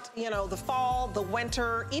throughout, you know, the fall, the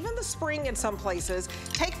winter, even the spring in some places.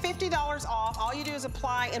 Take $50 off. All you do is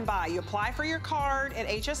apply and buy. You apply for your card at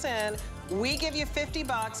HSN. We give you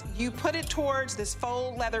 $50. You put it towards this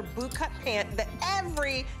faux leather boot cut pant that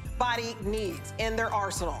everybody needs in their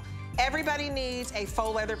arsenal. Everybody needs a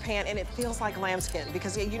faux leather pant, and it feels like lambskin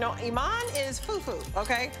because, you know, Iman is foo-foo,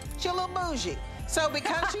 okay? She's a little bougie. So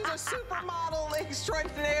because she's a supermodel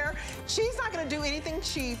extraordinaire, she's not gonna do anything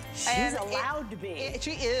cheap. She's allowed to be.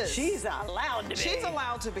 She is. She's allowed to be. She's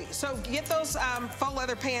allowed to be. So get those faux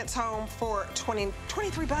leather pants home for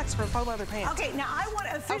 $23 for faux leather pants. Okay, now I want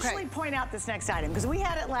to officially point out this next item because we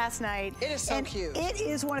had it last night. It is so cute. It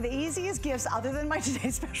is one of the easiest gifts other than my Today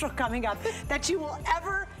Special coming up that you will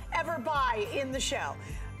ever buy in the show.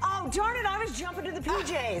 Oh, darn it, I was jumping to the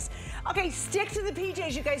PJs. Okay, stick to the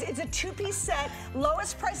PJs, you guys. It's a two-piece set,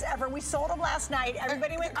 lowest price ever. We sold them last night.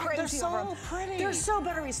 Everybody went crazy over them. They're so pretty. They're so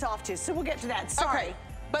buttery soft, too, so we'll get to that. Sorry. Okay,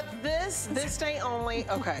 but this day only,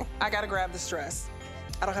 okay, I gotta grab this dress.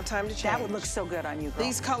 I don't have time to change. That would look so good on you, girl.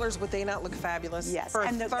 These colors, would they not look fabulous? Yes. For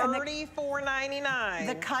 $34.99.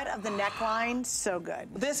 The cut of the neckline, so good.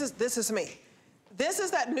 This is me. This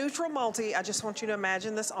is that neutral multi. I just want you to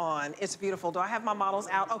imagine this on. It's beautiful. Do I have my models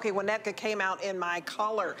out? Okay, Winnetka came out in my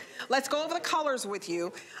color. Let's go over the colors with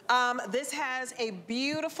you. This has a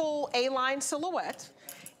beautiful A-line silhouette.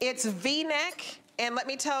 It's V-neck, and let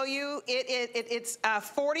me tell you, it's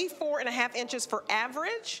 44.5 inches for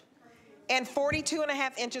average and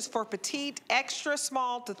 42.5 inches for petite, extra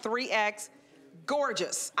small to 3X.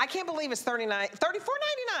 Gorgeous. I can't believe it's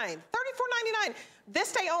 $34.99.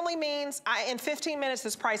 This day only means in 15 minutes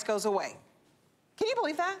this price goes away. Can you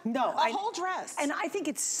believe that? No. A whole dress. And I think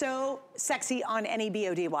it's so sexy on any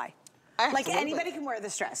BODY. Absolutely. Like anybody can wear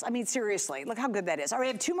this dress. I mean, seriously, look how good that is. All right,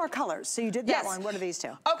 we have two more colors. So you did that one. What are these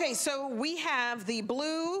two? Okay, so we have the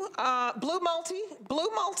blue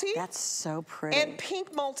multi. That's so pretty. And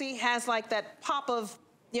pink multi has like that pop of,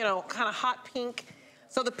 you know, kind of hot pink.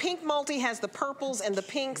 So the pink multi has the purples and the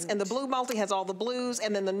pinks, and the blue multi has all the blues,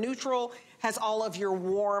 and then the neutral has all of your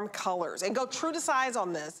warm colors. And go true to size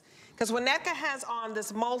on this, because Winnetka has on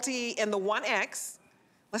this multi in the 1X.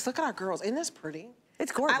 Let's look at our girls. Isn't this pretty?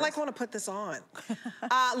 It's gorgeous. I want to put this on.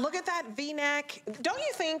 Look at that V-neck. Don't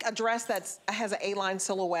you think a dress that has an A-line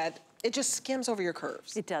silhouette It just skims over your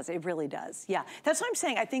curves. It does, it really does, yeah. That's what I'm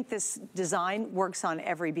saying. I think this design works on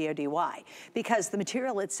every BODY because the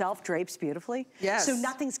material itself drapes beautifully. Yes. So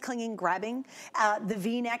nothing's clinging, grabbing. The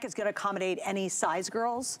V-neck is gonna accommodate any size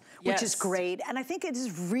girls, which is great. And I think it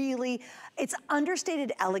is really, it's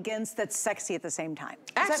understated elegance that's sexy at the same time.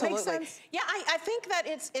 Does Absolutely. that make sense? Yeah, I think that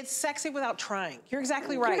it's sexy without trying. You're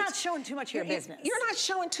exactly right. You're not showing too much of your business. You're not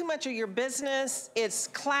showing too much of your business. It's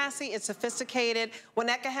classy, it's sophisticated.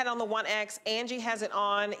 Wineka had on the 1X, Angie has it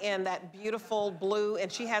on in that beautiful blue, and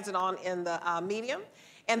she has it on in the medium.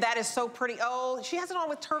 And that is so pretty. Oh, she has it on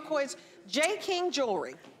with turquoise J. King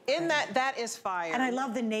jewelry. In that is fire. And I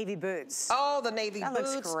love the navy boots. Oh, the navy boots.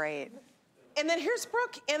 That looks great. And then here's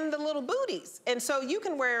Brooke in the little booties. And so you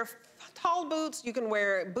can wear tall boots, you can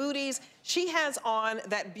wear booties. She has on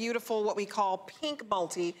that beautiful, what we call pink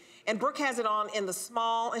multi. And Brooke has it on in the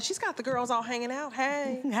small, and she's got the girls all hanging out.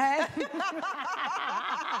 Hey. Hey.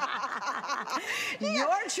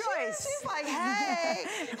 Your choice. She's like, hey,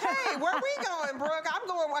 where we going, Brooke? I'm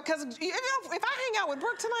going, because if I hang out with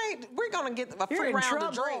Brooke tonight, we're going to get a free round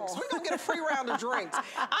of drinks. We're going to get a free round of drinks.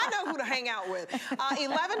 I know who to hang out with.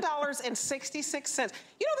 $11.66.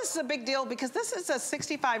 You know, this is a big deal because this is a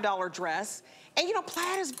 $65 dress. And you know,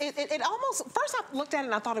 plaid is, it almost, first I looked at it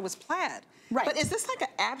and I thought it was plaid. Right. But is this like an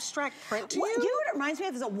abstract print to you? You know what it reminds me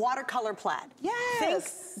of is a watercolor plaid. Yes. Think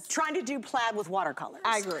trying to do plaid with watercolors.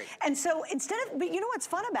 I agree. And so instead of, but you know what's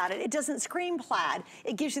fun about it? It doesn't scream plaid.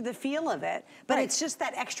 It gives you the feel of it, but it's just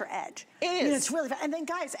that extra edge. It is. You know, it's really fun. And then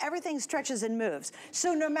guys, everything stretches and moves.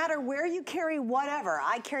 So no matter where you carry whatever,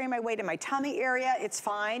 I carry my weight in my tummy area, it's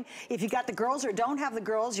fine. If you got the girls or don't have the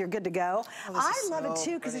girls, you're good to go. Oh, I love it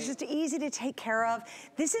too because it's just easy to take care of.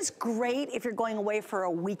 This is great if you're going away for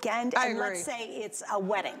a weekend. I and agree. Let's say it's a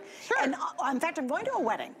wedding. Sure. And in fact, I'm going to a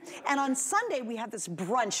wedding. And on Sunday, we have this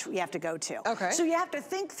brunch we have to go to. Okay. So you have to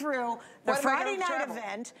think through the Friday night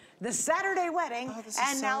event, the Saturday wedding,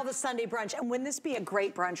 and now the Sunday brunch. And wouldn't this be a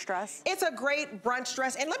great brunch dress? It's a great brunch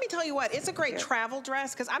dress. And let me tell you what, it's a great travel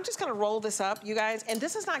dress because I'm just going to roll this up, you guys, and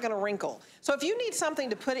this is not going to wrinkle. So if you need something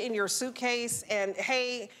to put in your suitcase and,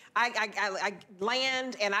 hey, I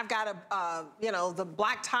land and I've got a, you know, the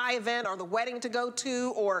black tie event or the wedding to go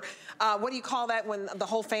to, or what do you call that when the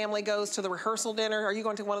whole family goes to the rehearsal dinner? Are you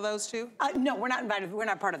going to one of those too? No, we're not invited. We're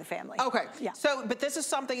not part of the family. Okay. Yeah. So, but this is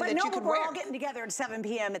something that you could wear. We're all getting together at 7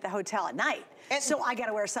 p.m. at the hotel at night. And so I got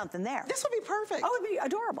to wear something there. This would be perfect. Oh, it'd be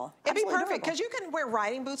adorable. It'd be perfect because you can wear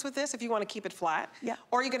riding boots with this if you want to keep it flat. Yeah.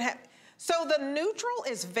 Or you can have. So the neutral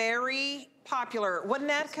is very popular.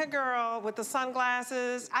 Wineka girl with the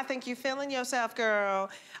sunglasses. I think you're feeling yourself, girl.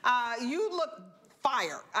 You look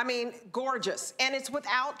fire. I mean, gorgeous. And it's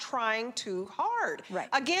without trying too hard. Right.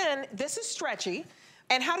 Again, this is stretchy.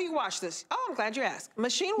 And how do you wash this? Oh, I'm glad you asked.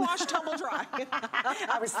 Machine wash, tumble dry.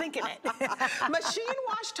 I was thinking it. Machine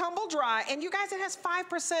wash, tumble dry. And you guys, it has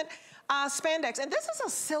 5% spandex. And this is a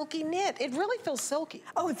silky knit. It really feels silky.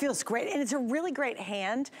 Oh, it feels great. And it's a really great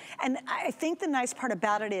hand. And I think the nice part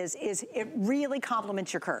about it is it really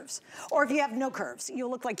complements your curves. Or if you have no curves, you'll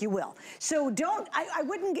look like you will. So I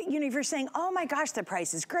wouldn't get, you know, if you're saying, oh my gosh, the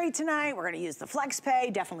price is great tonight, we're gonna use the flex pay,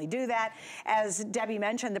 definitely do that. As Debbie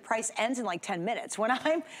mentioned, the price ends in like 10 minutes. When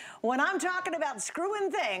I'm talking about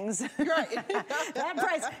screwing things, right. that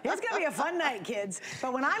price, it's gonna be a fun night, kids.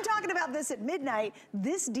 But when I'm talking about this at midnight,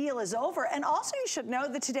 this deal is over. And also you should know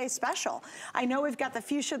that today's special. I know we've got the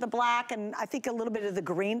fuchsia, the black, and I think a little bit of the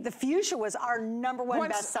green. The fuchsia was our #1 bestseller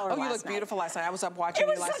last night. Oh, you look beautiful last night. I was up watching you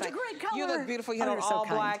last night. It was such a great color. You look beautiful. You had on all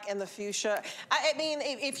black and the fuchsia. I mean,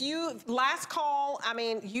 if you, last call, I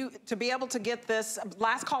mean, to be able to get this,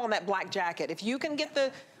 last call on that black jacket. If you can get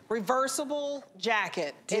the reversible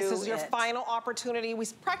jacket. This is your final opportunity. We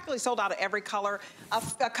practically sold out of every color.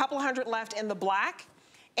 A couple hundred left in the black.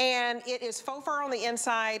 And it is faux fur on the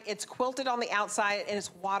inside, it's quilted on the outside, and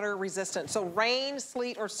it's water resistant. So rain,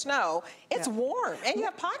 sleet, or snow, it's warm, and you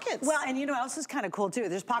have pockets. Well, and you know what else is kind of cool too?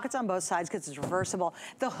 There's pockets on both sides because it's reversible.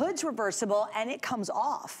 The hood's reversible, and it comes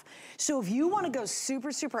off. So if you want to go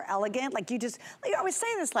super, super elegant, like I was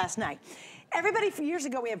saying this last night, everybody, years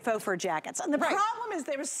ago, we had faux fur jackets. And the problem is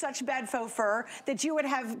there was such bad faux fur that you would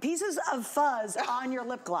have pieces of fuzz on your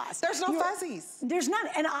lip gloss. There's no fuzzies. There's none.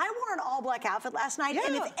 And I wore an all black outfit last night,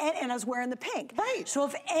 and I was wearing the pink. Right. So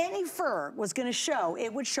if any fur was gonna show,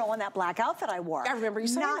 it would show on that black outfit I wore. I remember you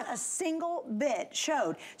saying that. Not a single bit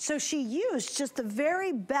showed. So she used just the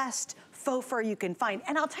very best faux fur you can find.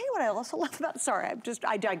 And I'll tell you what I also love about, sorry,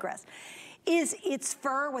 I digress. is it's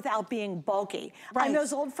fur without being bulky. Right. On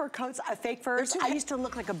those old fur coats, fake furs, I used to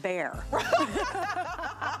look like a bear.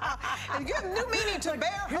 And give new meaning to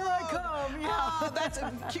bear. Here I come,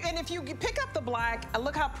 yeah. And if you pick up the black,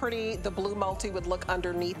 look how pretty the blue multi would look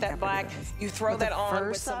underneath that black. You throw that on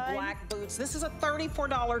with some black boots. This is a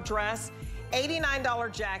 $34 dress.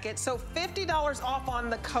 $89 jacket, so $50 off on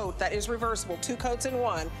the coat that is reversible, 2 coats in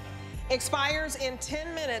one. Expires in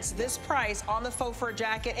 10 minutes, this price on the faux fur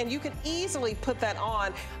jacket, and you can easily put that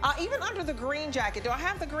on, even under the green jacket. Do I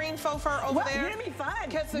have the green faux fur over there? You're gonna be fun.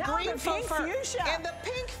 Because the green faux fur fuchsia. and the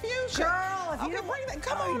pink fuchsia. Girl, if you okay, bring that.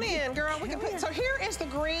 Come on in, girl. We can put, so here is the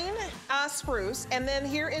green spruce, and then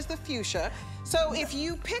here is the fuchsia. So if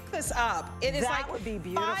you pick this up, it is that would be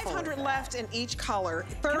beautiful 500 left in each color,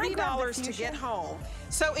 $30 to get home.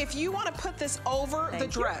 So if you want to put this over the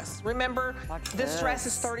dress, remember this dress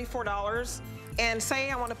is $34. And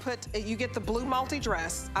say I want to put, you get the blue multi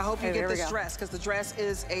dress. I hope you get this dress because the dress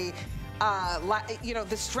is a, you know,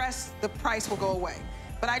 this dress, the price will go away.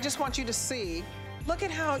 But I just want you to see, look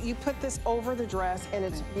at how you put this over the dress and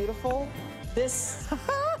it's beautiful. This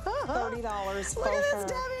 $30 faux Look at fur.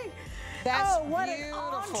 this, Debbie. That's what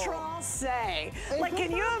beautiful. an entrance. Like,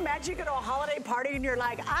 can you imagine you go to a holiday party and you're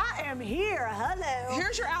like, I am here, hello.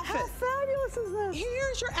 Here's your outfit. How fabulous is this?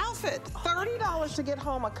 Here's your outfit. $30 to get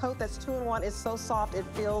home a coat that's 2-in-1. It's so soft, it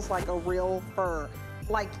feels like a real fur,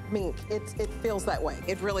 like mink. It feels that way.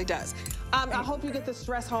 It really does. I hope you get this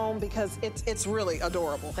dress home because it's really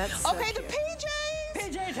adorable. That's so okay, cute. the PJs.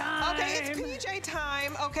 PJ time. Okay, it's PJ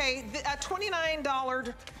time. Okay, a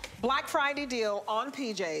 $29 Black Friday deal on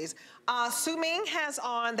PJs. Su Ming has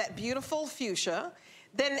on that beautiful fuchsia.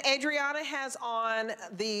 Then Adriana has on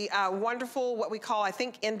the wonderful, what we call, I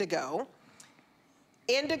think, indigo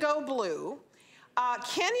blue.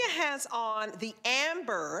 Kenya has on the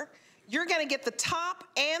amber. You're gonna get the top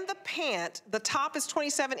and the pant. The top is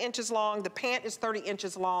 27 inches long, the pant is 30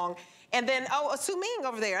 inches long. And then, oh, Su Ming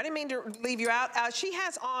over there, I didn't mean to leave you out. She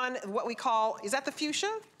has on what we call, is that the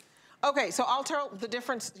fuchsia? Okay, so I'll tell the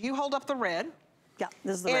difference. You hold up the red. Yeah,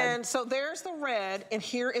 this is the red. And so there's the red, and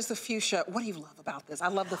here is the fuchsia. What do you love about this? I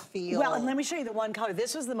love the feel. Well, and let me show you the one color.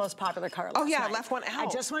 This was the most popular color last night. I left one out.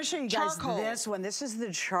 I just want to show you guys this one. This is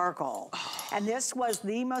the charcoal. Oh. And this was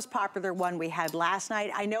the most popular one we had last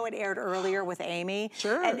night. I know it aired earlier with Amy.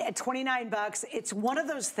 Sure. And at 29 bucks, it's one of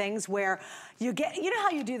those things where you get, you know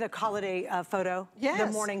how you do the holiday photo? Yes.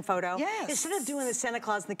 The morning photo? Yes. Instead of doing the Santa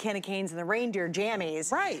Claus and the candy canes and the reindeer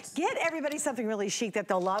jammies, right. Get everybody something really chic that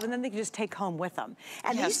they'll love, and then they can just take home with them.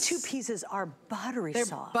 And these 2 pieces are buttery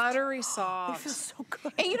soft. They're buttery soft. They feel so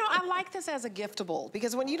good. And you know, I like this as a giftable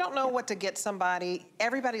because when you don't know what to get somebody,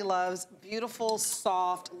 everybody loves beautiful,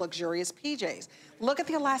 soft, luxurious PJs. Look at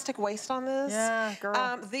the elastic waist on this. Yeah, girl.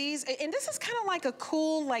 And this is kind of like a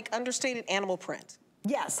cool, like understated animal print.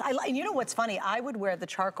 Yes, you know what's funny? I would wear the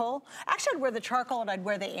charcoal. Actually, I'd wear the charcoal and I'd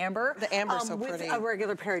wear the amber. The amber's so pretty. With a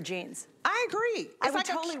regular pair of jeans. I agree. It's I would like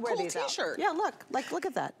totally wear cool these t-shirt. Yeah, look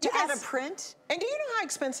at that. To add a print. And do you know how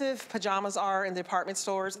expensive pajamas are in the department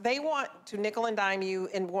stores? They want to nickel and dime you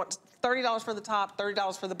and want $30 for the top,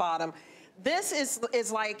 $30 for the bottom. This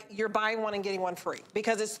is like you're buying one and getting one free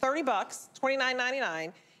because it's 30 bucks,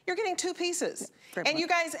 $29.99. You're getting 2 pieces. And you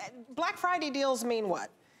guys, Black Friday deals mean what?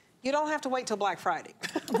 You don't have to wait till Black Friday.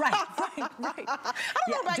 Right. I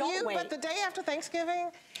don't know about you, but the day after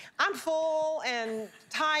Thanksgiving, I'm full and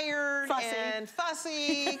tired and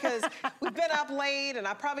fussy because we've been up late and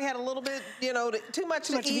I probably had a little bit, you know, too much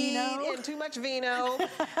to eat and too much vino.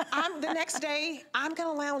 The next day, I'm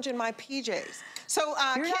gonna lounge in my PJs. So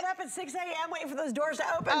you're not up at 6 a.m. waiting for those doors to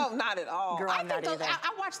open? Oh, not at all. Girl, I'm not either.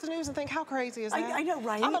 I watch the news and think, how crazy is that? I know,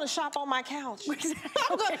 right? I'm gonna shop on my couch.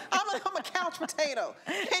 I'm a couch potato.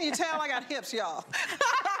 Can you tell I got hips, y'all?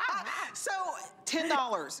 So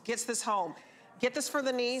 $10 gets this home. Get this for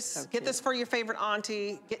the niece. Get this for your favorite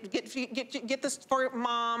auntie. Get this for your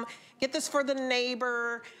mom. Get this for the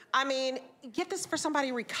neighbor. I mean, get this for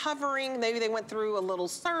somebody recovering. Maybe they went through a little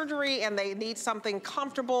surgery and they need something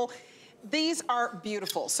comfortable. These are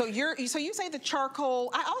beautiful. So you say the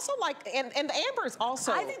charcoal. I also like, and the amber is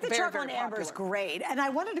also I think the charcoal and amber is great. And I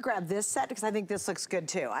wanted to grab this set because I think this looks good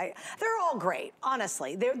too. They're all great,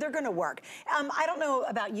 honestly. They're gonna work. I don't know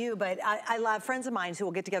about you, but I love friends of mine who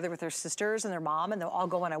will get together with their sisters and their mom and they'll all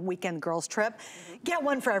go on a weekend girls trip. Get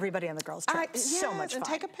one for everybody on the girls trip. So much fun. And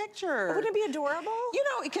take a picture. Wouldn't it be adorable? You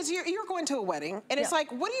know, because you're going to a wedding and it's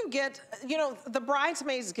like, what do you get? You know, the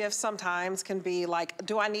bridesmaids gifts sometimes can be like,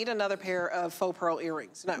 do I need another pair pair of faux pearl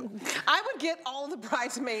earrings. No. I would get all the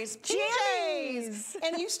bridesmaids PJs.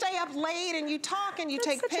 And you stay up late and you talk and you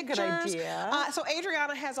take pictures. That's a good idea. So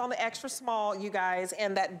Adriana has on the extra small, you guys,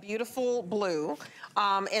 and that beautiful blue.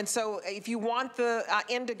 And so if you want the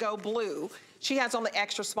indigo blue, she has on the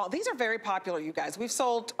extra small. These are very popular, you guys. We've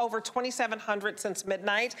sold over 2,700 since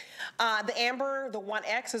midnight. The amber, the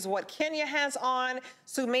 1X is what Kenya has on.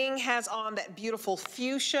 Su Ming has on that beautiful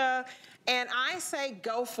fuchsia. And I say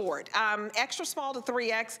go for it. Extra small to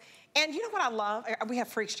 3X. And you know what I love? We have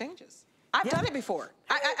free exchanges. I've done it before.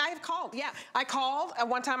 I've called, I called.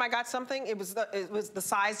 One time I got something, it was the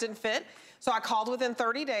size didn't fit. So I called within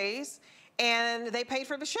 30 days. And they paid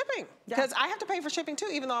for the shipping because I have to pay for shipping too,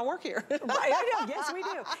 even though I work here. Yes, we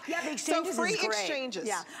do. Yeah, the exchanges so free is great. exchanges.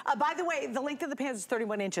 Yeah. By the way, the length of the pants is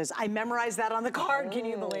 31 inches. I memorized that on the card. Can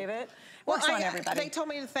you believe it? Works on everybody. They told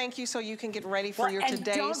me to thank you so you can get ready for your today's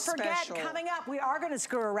special. And don't forget, coming up, we are going to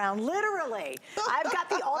screw around, literally. I've got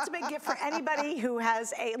the ultimate gift for anybody who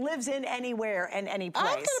lives in anywhere and any place.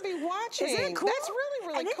 I'm going to be watching. Isn't it cool? That's really,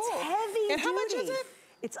 really and cool. It's heavy And how much is it?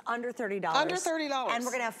 It's under $30. Under $30. And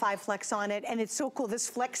we're gonna have 5 flex on it, and it's so cool. This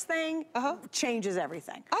flex thing changes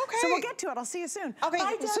everything. Okay. So we'll get to it. I'll see you soon. Okay,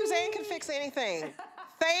 Bye, Suzanne can fix anything.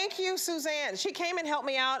 Thank you, Suzanne. She came and helped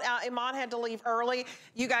me out. Iman had to leave early.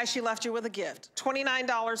 You guys, she left you with a gift.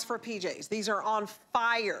 $29 for PJs. These are on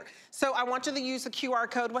fire. So I want you to use the QR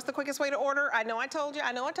code. What's the quickest way to order? I know I told you.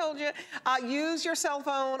 I know I told you. Use your cell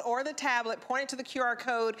phone or the tablet. Point it to the QR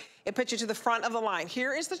code. It puts you to the front of the line.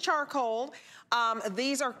 Here is the charcoal.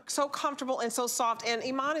 These are so comfortable and so soft. And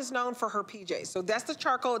Iman is known for her PJs. So that's the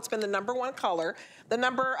charcoal. It's been the #1 color. The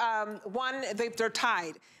number 1, they're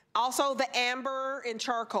tied. Also the amber and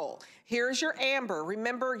charcoal. Here's your amber.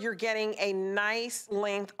 Remember, you're getting a nice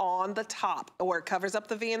length on the top where it covers up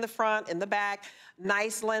the V in the front, in the back.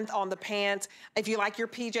 Nice length on the pants. If you like your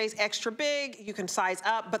PJs extra big, you can size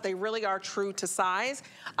up, but they really are true to size.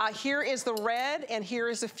 Here is the red and here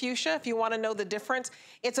is the fuchsia if you want to know the difference.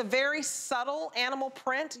 It's a very subtle animal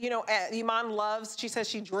print. You know, Iman loves, she says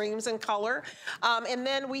she dreams in color. And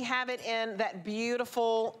then we have it in that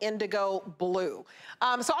beautiful indigo blue.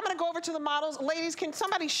 So I'm going to go over to the models. Ladies, can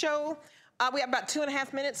somebody show, we have about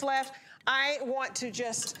 2.5 minutes left. I want to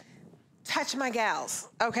just touch my gals,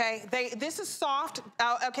 okay? This is soft.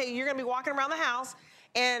 Okay, you're gonna be walking around the house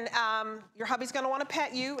and your hubby's gonna wanna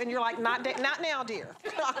pet you and you're like, not now, dear.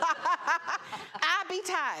 I'll be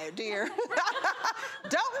tired, dear.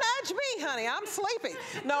 Don't nudge me, honey, I'm sleepy.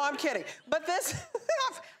 No, I'm kidding. But this,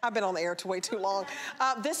 I've been on the air way too long.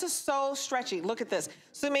 This is so stretchy, look at this.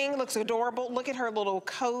 Su Ming looks adorable. Look at her little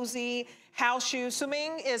cozy house shoes. Su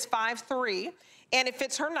Ming is 5'3". And it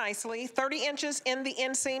fits her nicely, 30 inches in the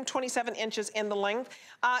inseam, 27 inches in the length.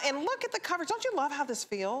 And look at the coverage. Don't you love how this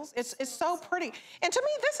feels? It's so pretty. And to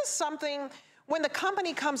me, this is something, when the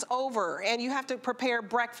company comes over and you have to prepare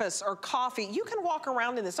breakfast or coffee, you can walk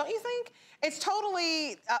around in this, don't you think? It's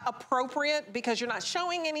totally appropriate because you're not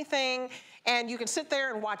showing anything and you can sit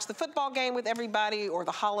there and watch the football game with everybody or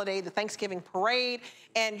the holiday, the Thanksgiving parade,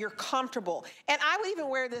 and you're comfortable. And I would even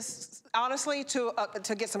wear this, honestly, to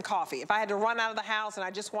get some coffee. If I had to run out of the house and I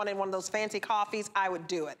just wanted one of those fancy coffees, I would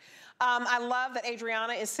do it. I love that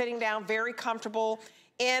Adriana is sitting down very comfortable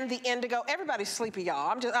in the indigo. Everybody's sleepy, y'all.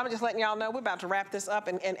 I'm just letting y'all know we're about to wrap this up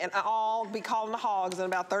and I'll be calling the hogs in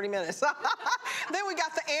about 30 minutes. Then we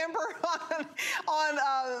got the amber on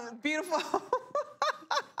beautiful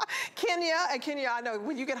Kenya. And Kenya, I know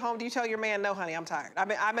when you get home, do you tell your man, no, honey, I'm tired. I've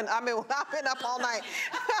been up all night.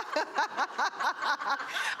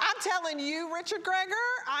 I'm telling you, Richard Greger,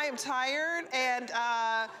 I am tired and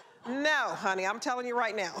no, honey, I'm telling you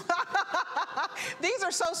right now. These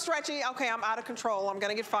are so stretchy. Okay, I'm out of control. I'm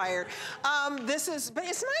gonna get fired. But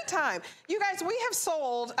it's nighttime. You guys, we have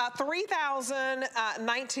sold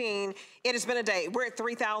 3,019. It has been a day. We're at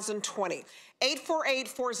 3,020.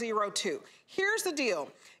 848-402. Here's the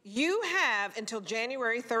deal. You have until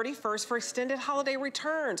January 31st for extended holiday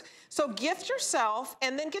returns. So gift yourself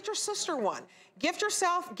and then get your sister one. Gift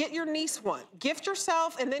yourself, get your niece one. Gift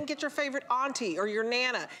yourself and then get your favorite auntie or your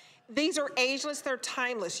nana. These are ageless, they're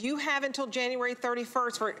timeless. You have until January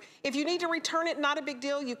 31st for it. If you need to return it, not a big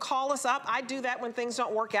deal. You call us up. I do that when things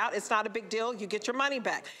don't work out. It's not a big deal. You get your money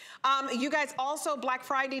back. You guys also, Black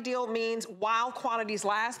Friday deal means while quantities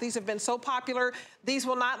last. These have been so popular. These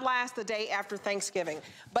will not last the day after Thanksgiving.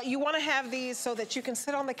 But you want to have these so that you can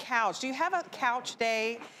sit on the couch. Do you have a couch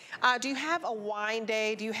day? Do you have a wine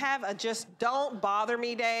day? Do you have a just don't bother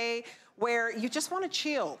me day where you just want to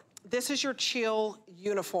chill? this is your chill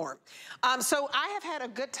uniform. So I have had a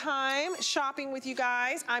good time shopping with you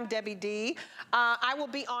guys. I'm Debbie D. I will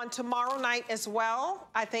be on tomorrow night as well,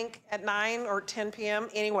 I think at 9 or 10 p.m.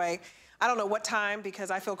 Anyway, I don't know what time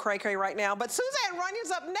because I feel cray-cray right now, but Suzanne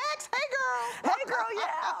Runyon's up next. Hey, girl. Hey, girl,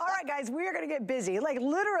 yeah. All right, guys, we are going to get busy, like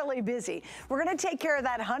literally busy. We're going to take care of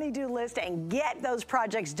that honey-do list and get those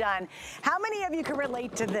projects done. How many of you can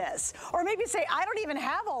relate to this? Or maybe say, I don't even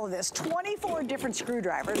have all of this. 24 different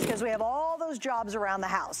screwdrivers because we have all those jobs around the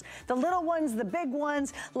house. The little ones, the big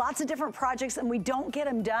ones, lots of different projects, and we don't get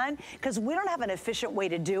them done because we don't have an efficient way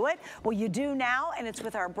to do it. Well, you do now, and it's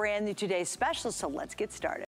with our brand new Today's Special, so let's get started.